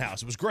Frank's Chicken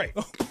House. It was great.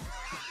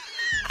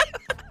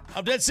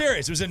 I'm dead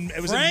serious.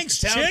 It was Frank's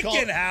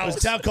Chicken House. It was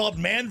a town called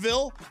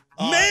Manville.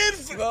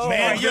 Manville.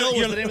 Manville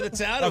was the name of the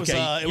town.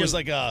 Okay, It was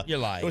like a. You're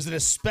lying. It was an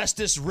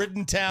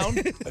asbestos-ridden town,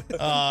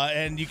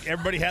 and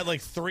everybody had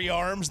like 3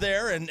 arms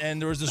there,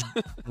 and there was this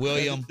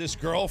this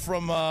girl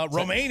from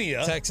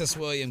Romania, Texas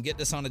William. Get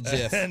this on a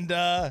GIF. And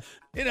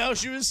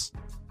she was.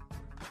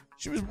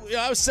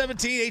 I was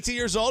 17, 18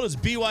 years old. It was a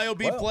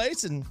BYOB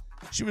place, and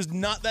she was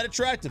not that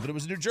attractive, but it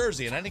was in New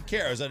Jersey, and I didn't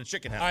care. I was at a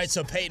chicken house. All right,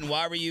 so Peyton,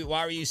 why were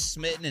you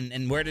smitten,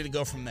 and where did it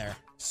go from there?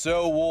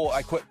 So,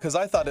 I quit because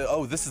I thought,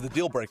 this is the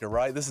deal breaker,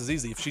 right? This is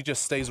easy. If she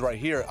just stays right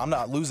here, I'm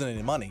not losing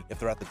any money if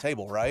they're at the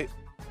table, right?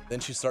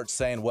 Then she starts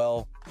saying,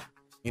 well,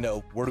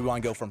 where do we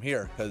want to go from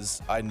here? Because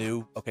I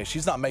knew, okay,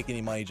 she's not making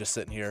any money just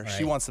sitting here. Right.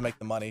 She wants to make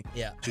the money.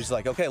 Yeah. She's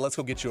like, okay, let's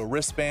go get you a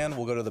wristband.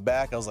 We'll go to the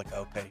back. I was like,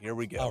 okay, here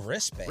we go. A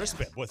wristband?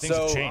 Boy, things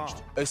have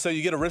changed. So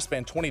you get a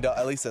wristband, $20,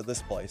 at least at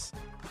this place.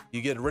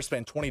 You get a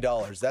wristband,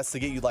 $20. That's to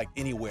get you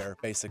anywhere,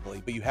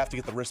 basically. But you have to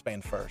get the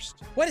wristband first.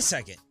 Wait a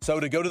second. So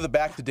to go to the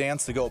back to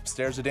dance, to go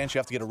upstairs to dance, you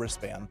have to get a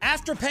wristband.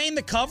 After paying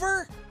the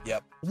cover?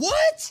 Yep.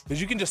 What?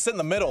 Because you can just sit in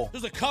the middle.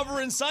 There's a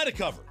cover inside a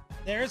cover.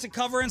 There's a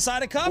cover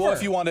inside a cover. Well,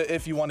 if you want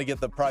to get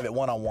the private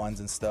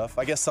one-on-ones and stuff,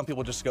 I guess some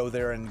people just go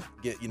there and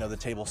get the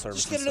table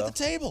service. Just get it at the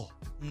table.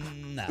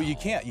 No. Well, you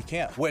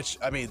can't. Which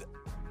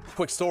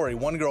quick story.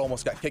 One girl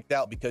almost got kicked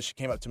out because she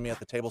came up to me at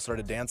the table,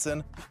 started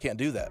dancing. Can't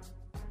do that.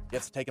 You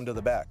have to take them to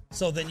the back.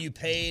 So then you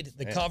paid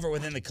the cover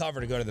within the cover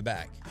to go to the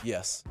back.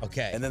 Yes.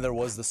 Okay. And then there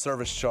was the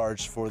service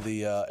charge for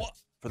the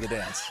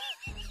dance.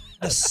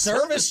 The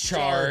service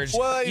charge?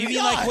 Well, you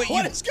mean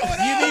what is going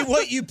on? You mean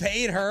what you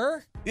paid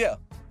her? Yeah.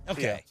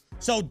 Okay. Yeah.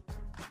 So,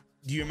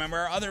 do you remember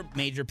our other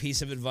major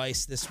piece of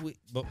advice this week?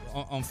 But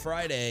on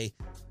Friday,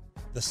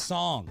 the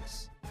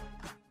songs.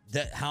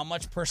 How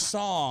much per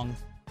song,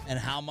 and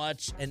how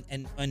much,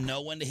 and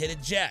know when to hit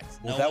eject.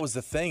 Well, that was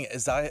the thing.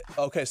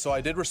 So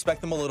I did respect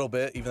them a little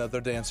bit, even though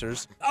they're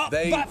dancers. Whoa!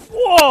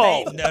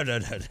 Hey, no.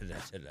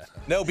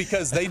 No,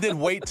 because they did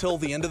wait till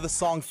the end of the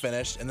song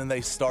finished, and then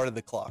they started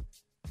the clock.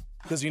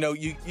 Because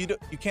you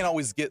can't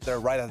always get there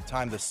right at the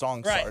time the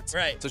song starts.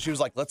 Right. So she was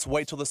like, "Let's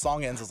wait till the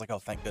song ends." I was like, "Oh,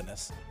 thank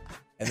goodness."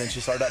 And then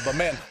she started up. But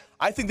man,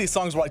 I think these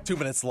songs were 2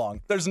 minutes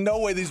long. There's no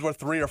way these were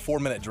 3 or 4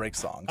 minute Drake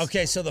songs.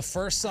 Okay, so the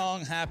first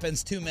song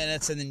happens 2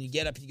 minutes, and then you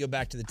get up and you go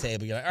back to the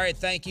table. You're like, "All right,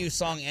 thank you.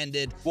 Song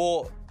ended."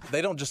 Well,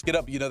 they don't just get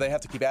up. They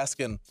have to keep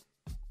asking,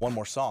 "One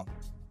more song,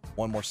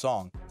 one more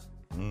song."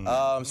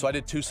 So I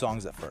did 2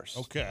 songs at first.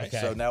 Okay.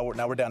 So now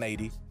we're down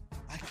 80.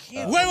 I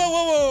can't.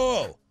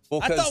 Whoa. Well,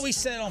 I thought we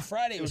said on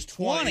Friday it was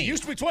 20. It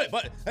used to be 20,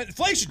 but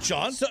inflation,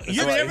 John. So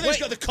everything's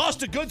got the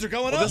cost of goods are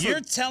going up. You're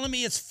telling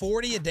me it's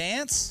 40 a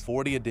dance?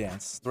 40 a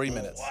dance, 3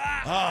 minutes.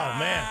 Wow. Oh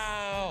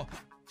man.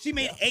 She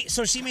made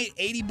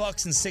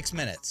 $80 in 6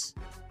 minutes.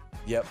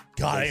 Yep.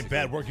 God, ain't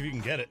bad work if you can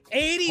get it.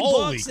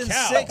 $80 in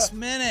 6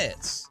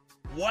 minutes.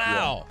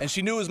 Wow. Yeah. And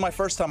she knew it was my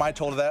first time. I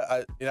told her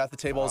that at the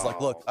table. I was like,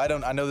 "Look, I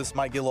know this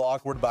might get a little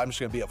awkward, but I'm just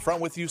gonna be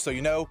upfront with you,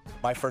 so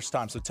my first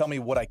time. So tell me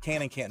what I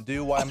can and can't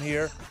do while I'm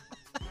here."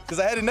 Because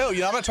I had to know, I'm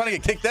not trying to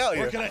get kicked out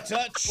here. What can I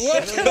touch?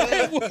 What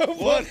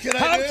can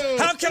I do?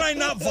 How can I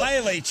not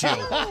violate you?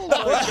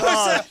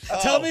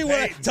 Tell me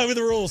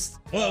the rules.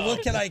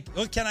 What can I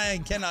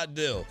and cannot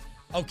do?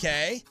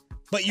 Okay.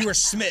 But you were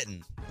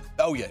smitten.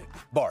 Oh yeah.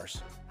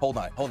 Bars. Whole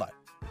night.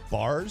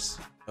 Bars?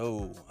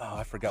 Oh,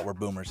 I forgot we're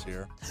boomers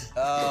here.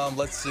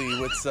 Let's see.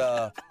 What's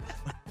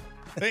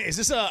Hey, is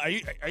this are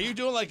you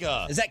doing like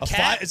a Is that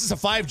cat? Is this a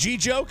 5G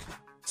joke?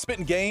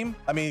 Spitting game?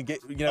 I mean, okay,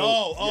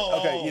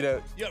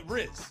 Yeah,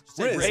 Riz.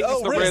 Riz.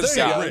 Oh, Riz.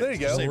 There you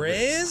go.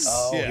 Riz?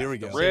 Oh, Yeah. here we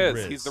go.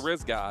 Riz. He's the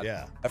Riz god.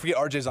 Yeah. I forget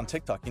RJ's on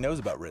TikTok. He knows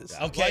about Riz.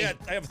 Okay. Well,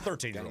 I have a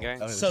 13-year-old.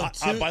 Gang. So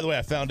By the way,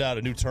 I found out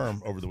a new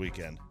term over the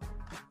weekend.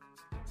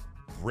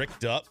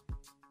 Bricked up.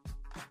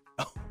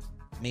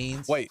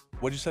 means. Wait,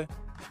 what'd you say?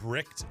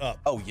 Bricked up.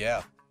 Oh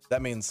yeah,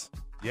 that means.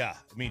 Yeah,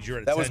 it means you're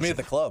at That was me at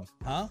the club.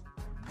 Huh?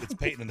 it's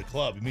Peyton in the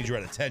club. It means you're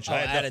at attention. Oh,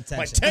 at attention.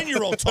 My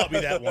 10-year-old taught me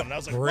that one. And I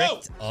was like,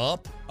 Ricked whoa.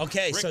 up.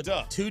 Okay, Ricked so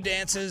up. 2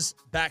 dances,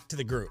 back to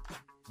the group.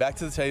 Back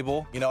to the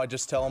table. I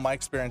just tell them my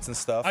experience and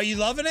stuff. Are you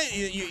loving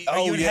it? Are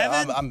you in yeah,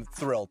 heaven? I'm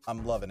thrilled.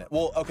 I'm loving it.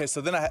 Well, okay,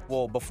 so then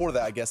before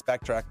that, I guess,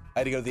 backtrack, I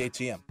had to go to the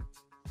ATM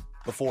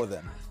before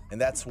then. And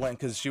that's when,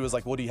 because she was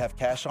like, well, do you have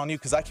cash on you?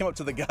 Because I came up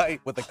to the guy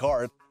with the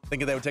card,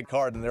 thinking they would take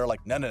card, and they were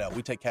like, no,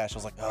 we take cash. I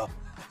was like, oh.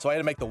 So I had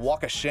to make the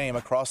walk of shame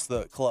across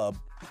the club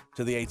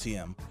to the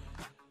ATM.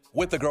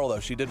 With the girl, though.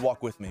 She did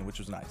walk with me, which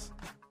was nice.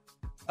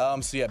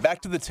 So yeah,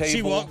 back to the table.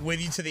 She walked with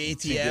you to the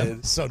ATM. She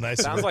did. So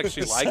nice. Sounds like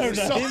she liked you.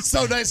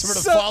 So nice of her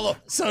to follow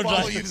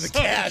you to the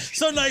cash.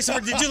 So nice of her.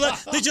 Did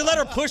you let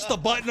her push the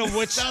button of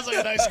which? Sounds like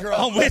a nice girl.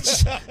 On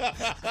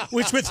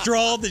which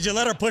withdrawal? Did you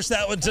let her push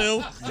that one too?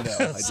 No, I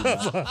did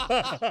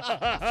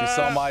not. She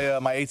saw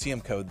my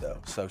ATM code though,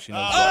 so she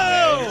knows.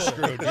 You're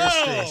screwed. You're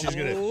screwed. She's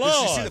gonna. Did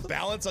she see the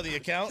balance on the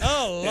account?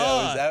 Oh Lord.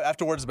 Yeah, it was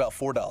afterwards about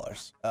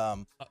 $4.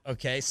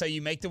 Okay, so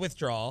you make the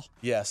withdrawal.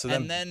 Yeah, so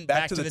and then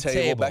back to the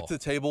table. Back to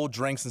the the table,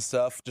 drinks and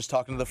stuff, just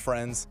talking to the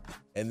friends,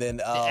 and then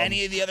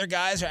any of the other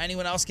guys or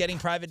anyone else getting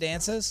private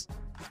dances?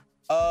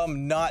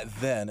 Not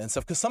then and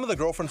stuff, because some of the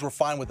girlfriends were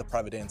fine with the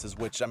private dances,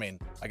 which I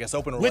guess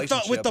open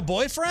relationship. With the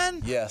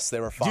boyfriend? Yes, they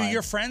were fine. Do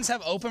your friends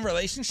have open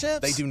relationships?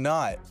 They do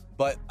not.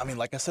 But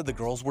like I said, the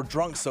girls were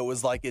drunk, so it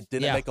was like it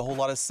didn't make a whole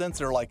lot of sense.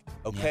 They're like,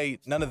 okay,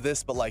 none of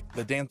this, but like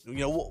the dance,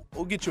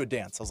 we'll get you a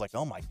dance. I was like,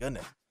 oh my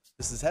goodness,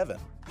 this is heaven.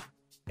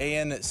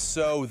 And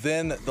so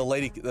then the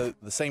lady, the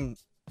same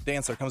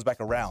dancer comes back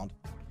around,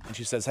 and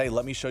she says, hey,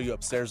 let me show you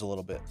upstairs a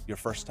little bit, your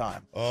first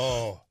time.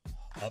 Oh,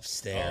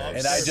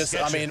 upstairs.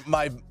 And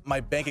my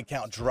bank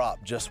account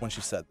dropped just when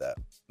she said that,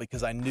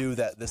 because I knew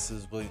that this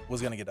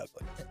was going to get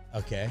ugly.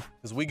 Okay.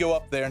 Because we go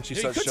up there and she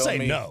starts showing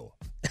me. No.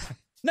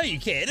 No, you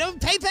can't.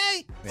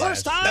 Pay.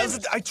 First time.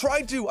 I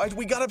tried to.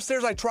 We got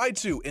upstairs. I tried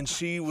to, and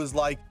she was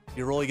like,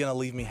 "You're really gonna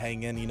leave me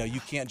hanging? You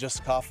can't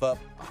just cough up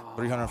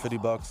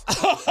 $350."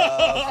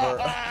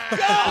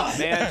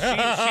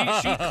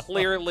 Man, she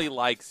clearly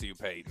likes you,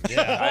 Peyton.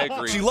 Yeah, I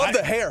agree. She loved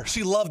the hair.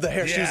 She loved the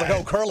hair. Yeah. She was like,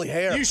 "Oh, curly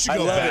hair." You should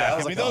go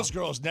back. I mean, those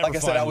girls never. Like I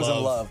said, I was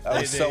in love.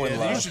 I was so in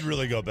love. You should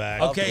really go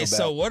back. Okay,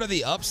 so what are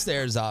the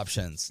upstairs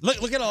options?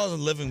 Look at all of them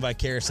living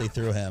vicariously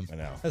through him. I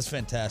know. That's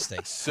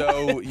fantastic.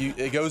 So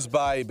it goes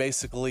by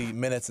basically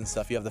minutes and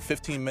stuff. You have the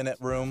 15-minute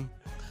room,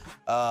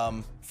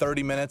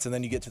 30 minutes, and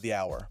then you get to the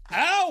hour.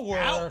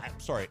 Hour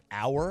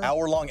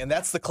Hour-long, and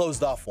that's the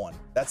closed-off one.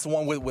 That's the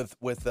one with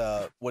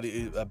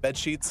bed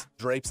sheets,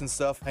 drapes, and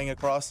stuff hanging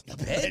across.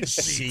 Bed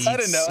sheets. I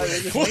didn't know.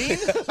 Clean?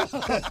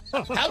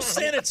 How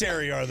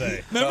sanitary are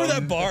they? Remember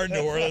that bar in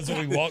New Orleans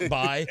when we walked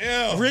by?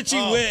 Ew.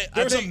 Richie Witt.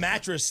 There was a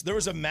mattress. There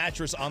was a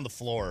mattress on the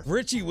floor.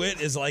 Richie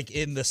Witt is like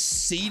in the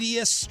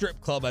seediest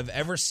strip club I've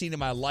ever seen in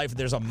my life.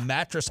 There's a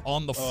mattress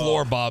on the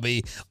floor,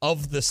 Bobby,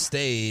 of the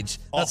stage.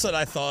 That's what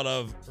I thought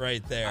of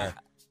right there.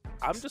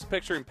 I'm just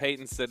picturing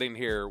Peyton sitting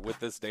here with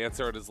this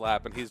dancer at his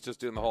lap, and he's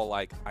just doing the whole,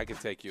 I can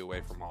take you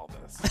away from all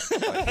this.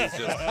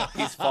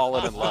 He's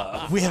fallen in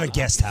love. We have a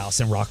guest house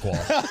in Rockwall.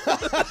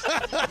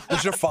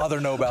 Does your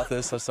father know about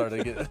this? I started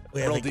to get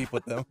real deep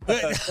with them.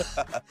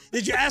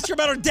 Did you ask her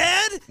about her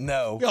dad?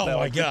 No. Oh,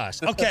 my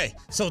gosh. Okay,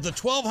 so the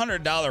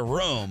 $1,200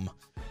 room,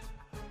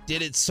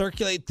 did it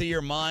circulate through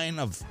your mind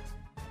of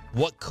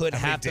what could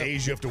happen? How many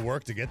days you have to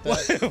work to get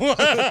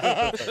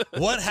that?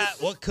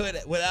 What could,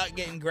 without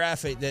getting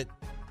graphic,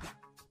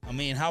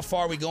 how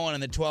far are we going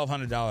in the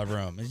 $1,200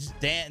 room? Is just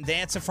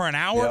dancing for an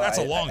hour? That's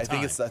a long time.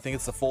 I think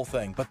it's the full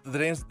thing. But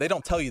they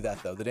don't tell you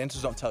that, though. The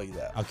dancers don't tell you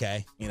that.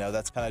 Okay.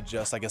 That's kind of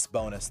just, I guess,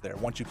 bonus there.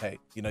 Once you pay,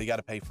 you got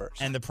to pay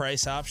first. And the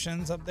price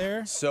options up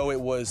there? So it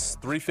was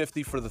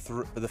 $350 for the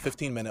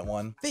 15-minute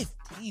one.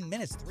 15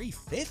 minutes,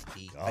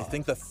 $350. I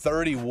think the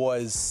 30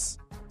 was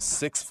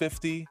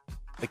 $650.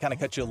 They kind of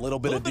cut you a little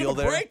bit of deal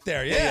there. Break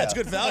there, yeah, it's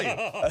good value.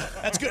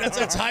 That's good.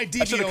 That's high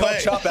DVOA. I should have called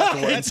Chop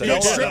afterwards.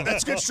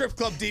 That's good strip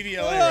club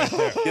DVOA right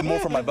there. Getting more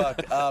for my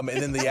buck. And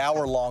then the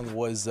hour long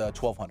was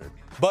 $1,200.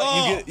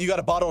 But you got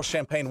a bottle of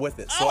champagne with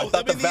it. So I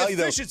thought the value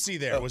the efficiency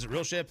there. Was it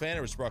real champagne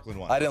or was it sparkling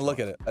wine? I didn't look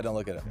at it.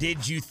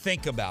 Did you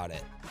think about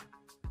it?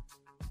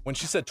 When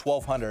she said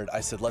 $1,200, I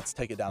said, let's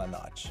take it down a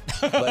notch.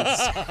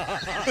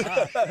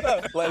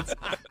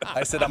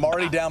 I said, I'm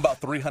already down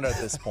about $300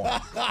 at this point.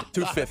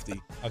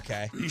 $250.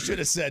 Okay. You should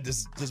have said,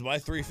 does my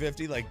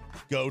 $350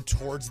 go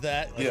towards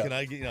that? Can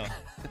I get,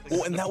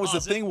 Well, and that was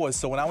the thing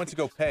so when I went to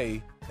go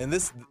pay, and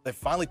they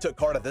finally took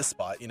card at this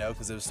spot,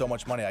 because there was so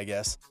much money, I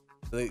guess.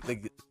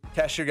 The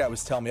cashier guy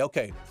was telling me,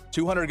 okay,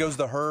 $200 goes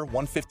to her,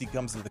 $150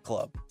 comes to the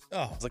club. Oh.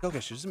 I was like, okay,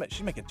 she's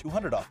making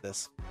 $200 off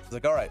this. I was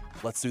like, all right,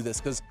 let's do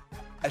this. Because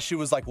as she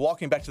was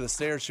walking back to the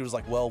stairs, she was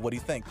like, well, what do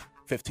you think?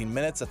 15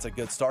 minutes, that's a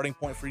good starting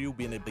point for you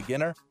being a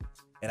beginner.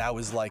 And I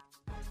was like,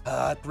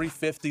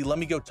 $350, let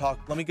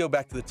me go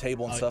back to the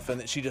table and stuff.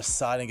 And she just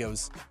sighed and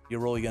goes, you're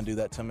really going to do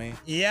that to me?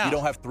 Yeah. You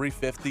don't have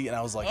 $350? And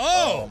I was like,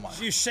 oh my.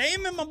 You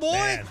shaming my boy?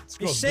 Man, it's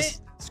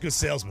good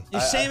salesman.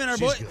 You're shaming our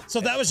boy? So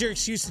that was your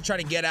excuse to try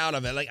to get out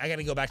of it. I got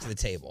to go back to the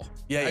table.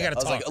 Yeah. I got to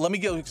talk. Was like, let me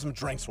get some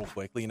drinks real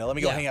quickly. Let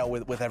me go hang out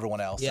with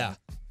everyone else. Yeah.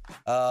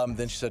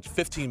 Then she said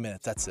 15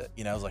 minutes. That's it.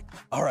 I was like,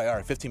 all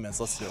right, 15 minutes.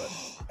 Let's do it.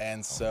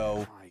 And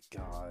so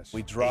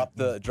we dropped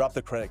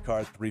the credit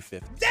card,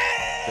 $350,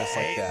 just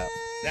like that.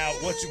 Now,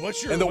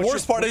 what's your? And the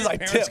worst part is I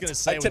tipped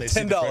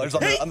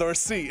 $10 on the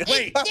receipt.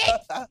 Wait,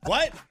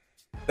 what?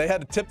 They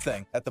had a tip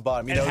thing at the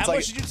bottom. And how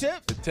much did you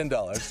tip?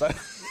 $10.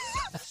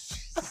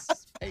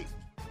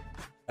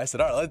 I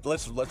said, all right,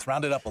 let's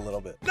round it up a little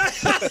bit.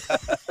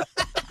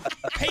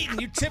 Peyton,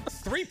 you tipped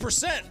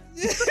 3%.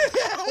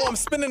 Well, I'm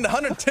spending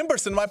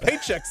 110% of my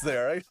paychecks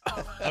there. Right?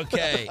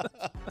 Okay,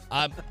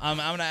 I'm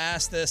gonna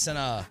ask this in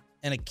a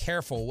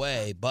careful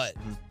way, but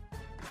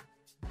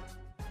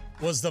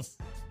was the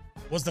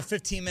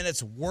 15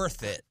 minutes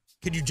worth it?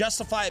 Could you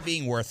justify it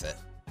being worth it?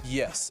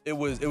 Yes, it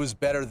was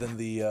better than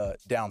the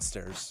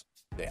downstairs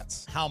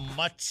dance. How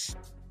much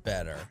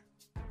better?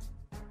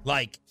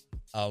 Like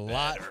a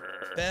lot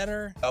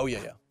better? Oh yeah.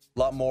 A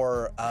lot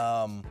more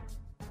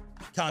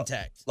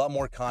contact. A lot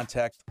more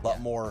contact. A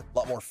lot more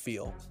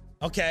feel.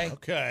 Okay.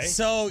 A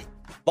So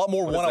lot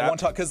more one-on-one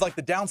talk, because like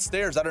the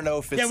downstairs, I don't know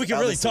if it's... Yeah, we can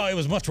really talk. It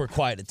was much more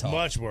quiet to talk.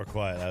 Much more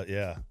quiet,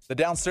 yeah. The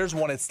downstairs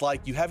one, it's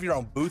like you have your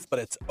own booth, but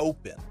it's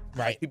open.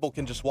 Right. Like people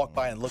can just walk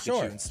by and look at you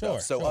and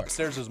stuff. So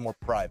upstairs is more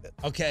private.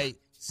 Okay,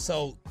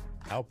 so...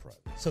 How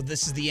private? So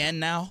this is the end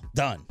now?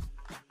 Done.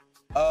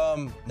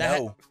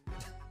 No.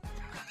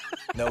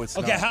 No, it's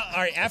not. Okay, all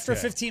right, after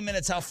 15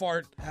 minutes,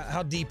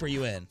 how deep are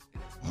you in?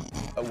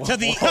 To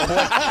the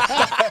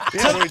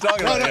what are we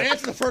talking about? No,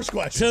 answer the first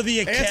question. To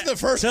the answer the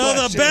first question.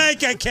 To the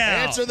bank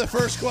account. Answer the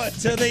first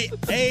question. To the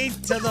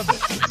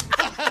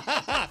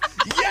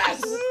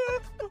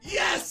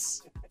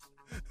Yes.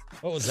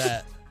 What was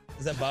that?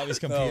 Is that Bobby's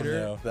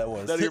computer? Oh, no, that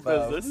was. None of your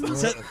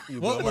business.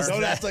 What was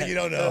Don't that? act like you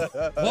don't know.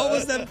 What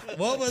was that?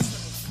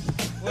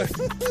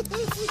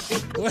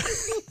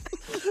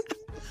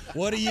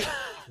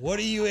 What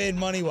are you in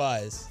money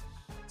wise?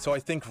 So I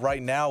think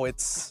right now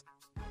it's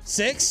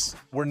 6.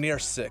 We're near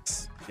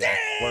 6. Yeah,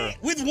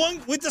 with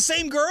the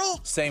same girl?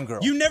 Same girl.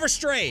 You never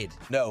strayed.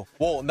 No.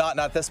 Well, not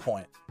at this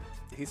point.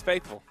 He's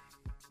faithful.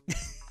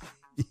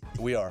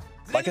 We are.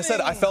 Like I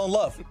said, I fell in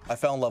love.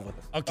 with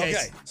her.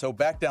 Okay. So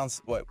back down.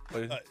 What?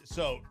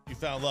 So you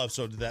found love.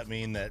 So did that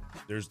mean that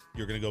you're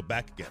going to go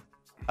back again?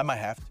 I might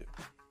have to.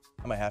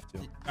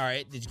 All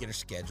right. Did you get her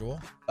schedule?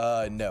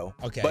 No.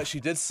 Okay. But she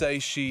did say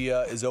she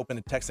is open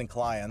to texting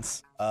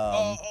clients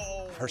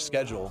her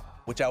schedule,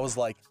 which I was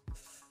like.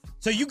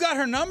 So you got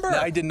her number? No,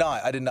 I did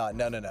not.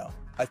 No.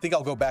 I think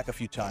I'll go back a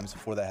few times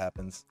before that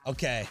happens.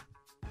 Okay.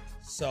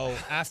 So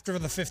after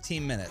the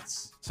 15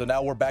 minutes. So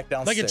now we're back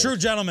downstairs. Like a true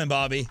gentleman,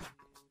 Bobby.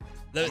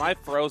 Am I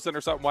frozen or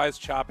something? Why is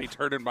Choppy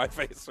turning my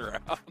face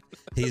around?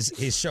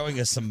 He's showing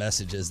us some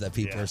messages that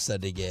people are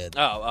sending in.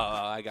 Oh,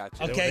 I got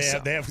you. Okay,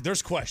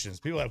 there's questions.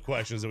 People have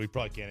questions that we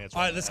probably can't answer.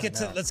 All right, let's get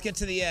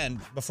to the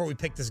end before we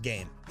pick this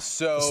game.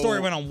 So the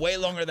story went on way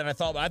longer than I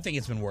thought, but I think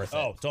it's been worth it.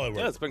 Oh, totally worth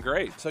it. Yeah, it's been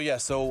great.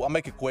 So I'll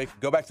make it quick.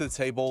 Go back to the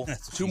table.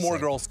 2 more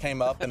girls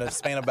came up in a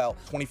span of about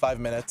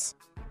 25 minutes.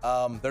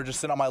 They're just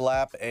sitting on my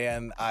lap,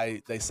 and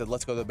they said,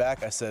 "Let's go to the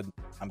back." I said,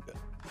 "I'm good."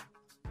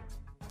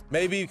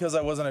 Maybe because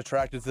I wasn't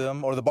attracted to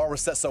them, or the bar was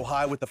set so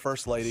high with the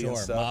first lady and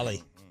stuff.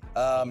 Molly.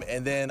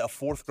 And then a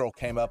 4th girl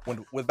came up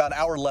with about an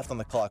hour left on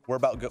the clock. We're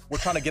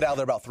trying to get out of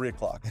there about 3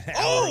 o'clock. An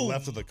hour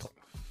left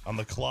on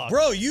the clock.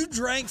 Bro, you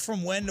drank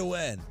from when to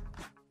when?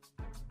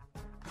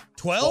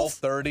 12?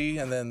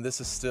 12:30, and then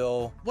this is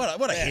still what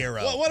a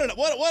hero.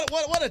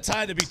 What a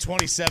time to be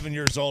 27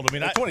 years old. I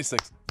mean,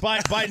 26. By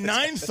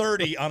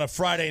 9:30 on a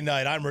Friday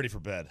night, I'm ready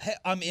for bed. Hey,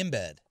 I'm in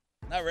bed.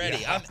 Not ready.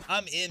 Yeah.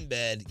 I'm in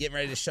bed, getting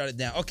ready to shut it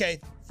down. Okay,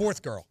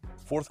 4th girl.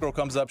 4th girl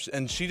comes up,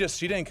 and she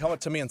didn't come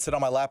up to me and sit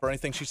on my lap or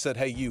anything. She said,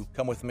 "Hey, you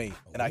come with me,"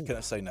 and I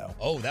couldn't say no.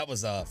 Oh, that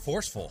was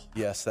forceful.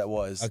 Yes, that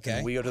was. Okay.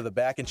 And we go to the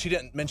back, and she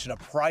didn't mention a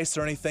price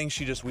or anything.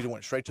 We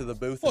went straight to the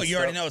booth. Well, you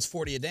already know it's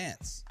 40 a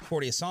dance,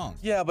 40 a song.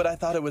 Yeah, but I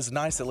thought it was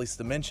nice at least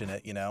to mention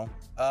it, And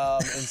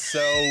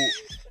so,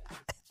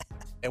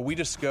 and we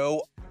just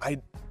go.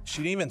 She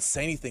didn't even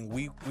say anything.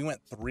 We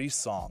went 3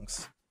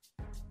 songs.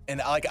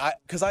 And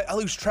because I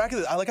lose track of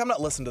it. I'm not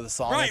listening to the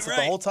song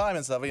the whole time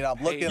and stuff.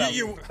 I'm looking.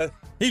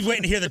 He's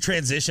waiting to hear the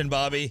transition,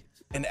 Bobby.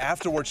 And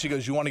afterwards, she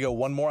goes, "You want to go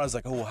one more?" I was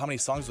like, "Oh, how many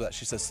songs was that?"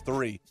 She says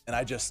 3, and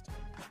I just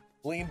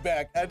leaned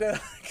back. I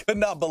could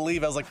not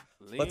believe. I was like,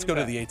 "Let's go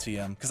to the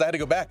ATM," because I had to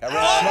go back. I ran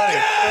out of money.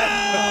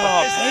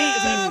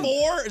 Is that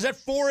 4? Is that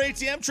 4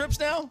 ATM trips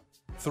now?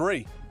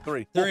 3.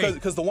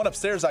 Because the one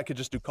upstairs I could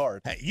just do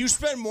card. Hey, you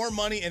spend more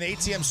money in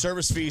ATM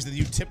service fees than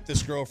you tip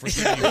this girl for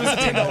giving you a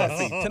 $10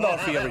 fee. $10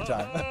 fee every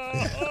time.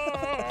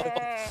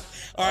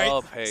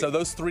 All right. So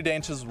those 3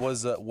 dances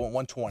was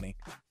 $120.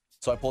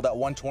 So I pulled out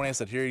 $120. I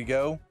said, "Here you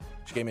go."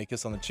 She gave me a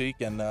kiss on the cheek,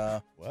 and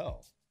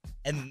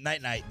and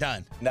night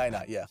done.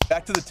 Night, yeah.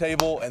 Back to the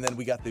table, and then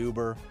we got the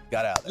Uber,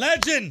 got out of there.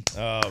 Legend.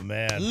 Oh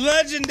man.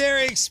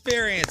 Legendary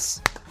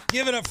experience.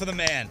 Give it up for the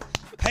man,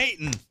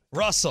 Peyton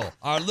Russell,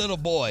 our little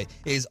boy,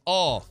 is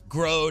all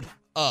growed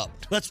up.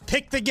 Let's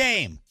pick the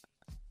game.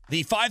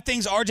 The 5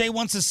 things RJ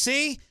wants to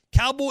see.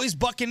 Cowboys,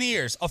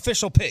 Buccaneers,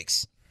 official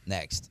picks.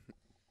 Next.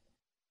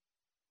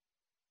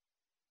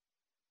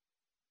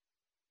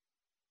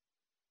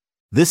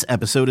 This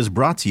episode is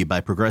brought to you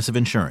by Progressive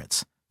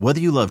Insurance. Whether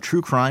you love true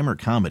crime or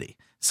comedy,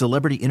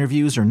 celebrity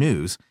interviews or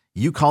news,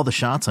 you call the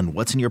shots on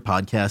what's in your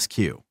podcast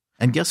queue.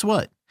 And guess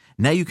what?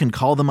 Now you can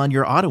call them on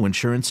your auto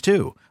insurance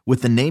too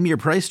with the Name Your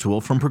Price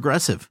tool from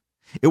Progressive.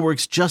 It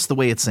works just the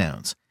way it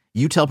sounds.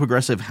 You tell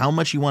Progressive how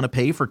much you want to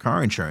pay for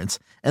car insurance,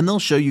 and they'll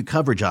show you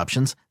coverage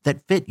options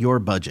that fit your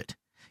budget.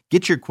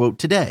 Get your quote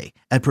today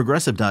at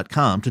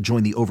Progressive.com to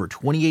join the over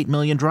 28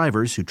 million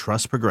drivers who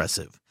trust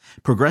Progressive.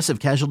 Progressive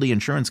Casualty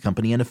Insurance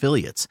Company and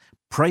Affiliates.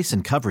 Price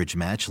and coverage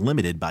match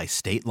limited by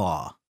state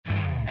law.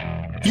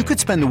 You could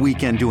spend the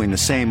weekend doing the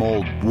same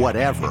old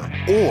whatever,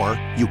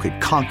 or you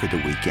could conquer the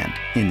weekend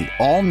in the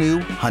all-new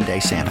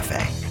Hyundai Santa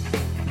Fe.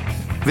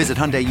 Visit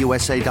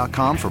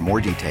HyundaiUSA.com for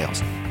more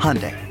details.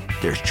 Hyundai,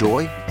 there's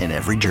joy in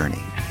every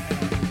journey.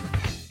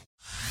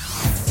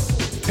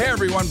 Hey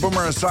everyone,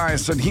 Boomer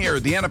Esiason here.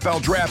 The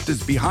NFL Draft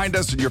is behind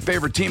us and your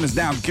favorite team is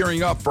now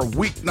gearing up for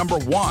week number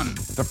 1.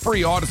 The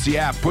free Odyssey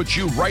app puts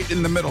you right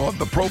in the middle of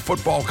the pro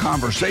football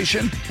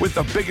conversation with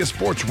the biggest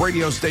sports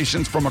radio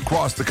stations from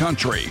across the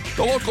country.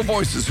 The local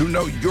voices who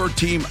know your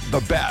team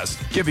the best,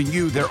 giving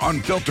you their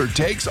unfiltered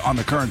takes on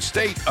the current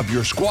state of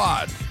your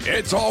squad.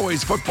 It's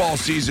always football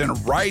season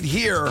right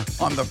here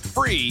on the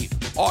free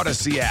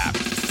Odyssey app.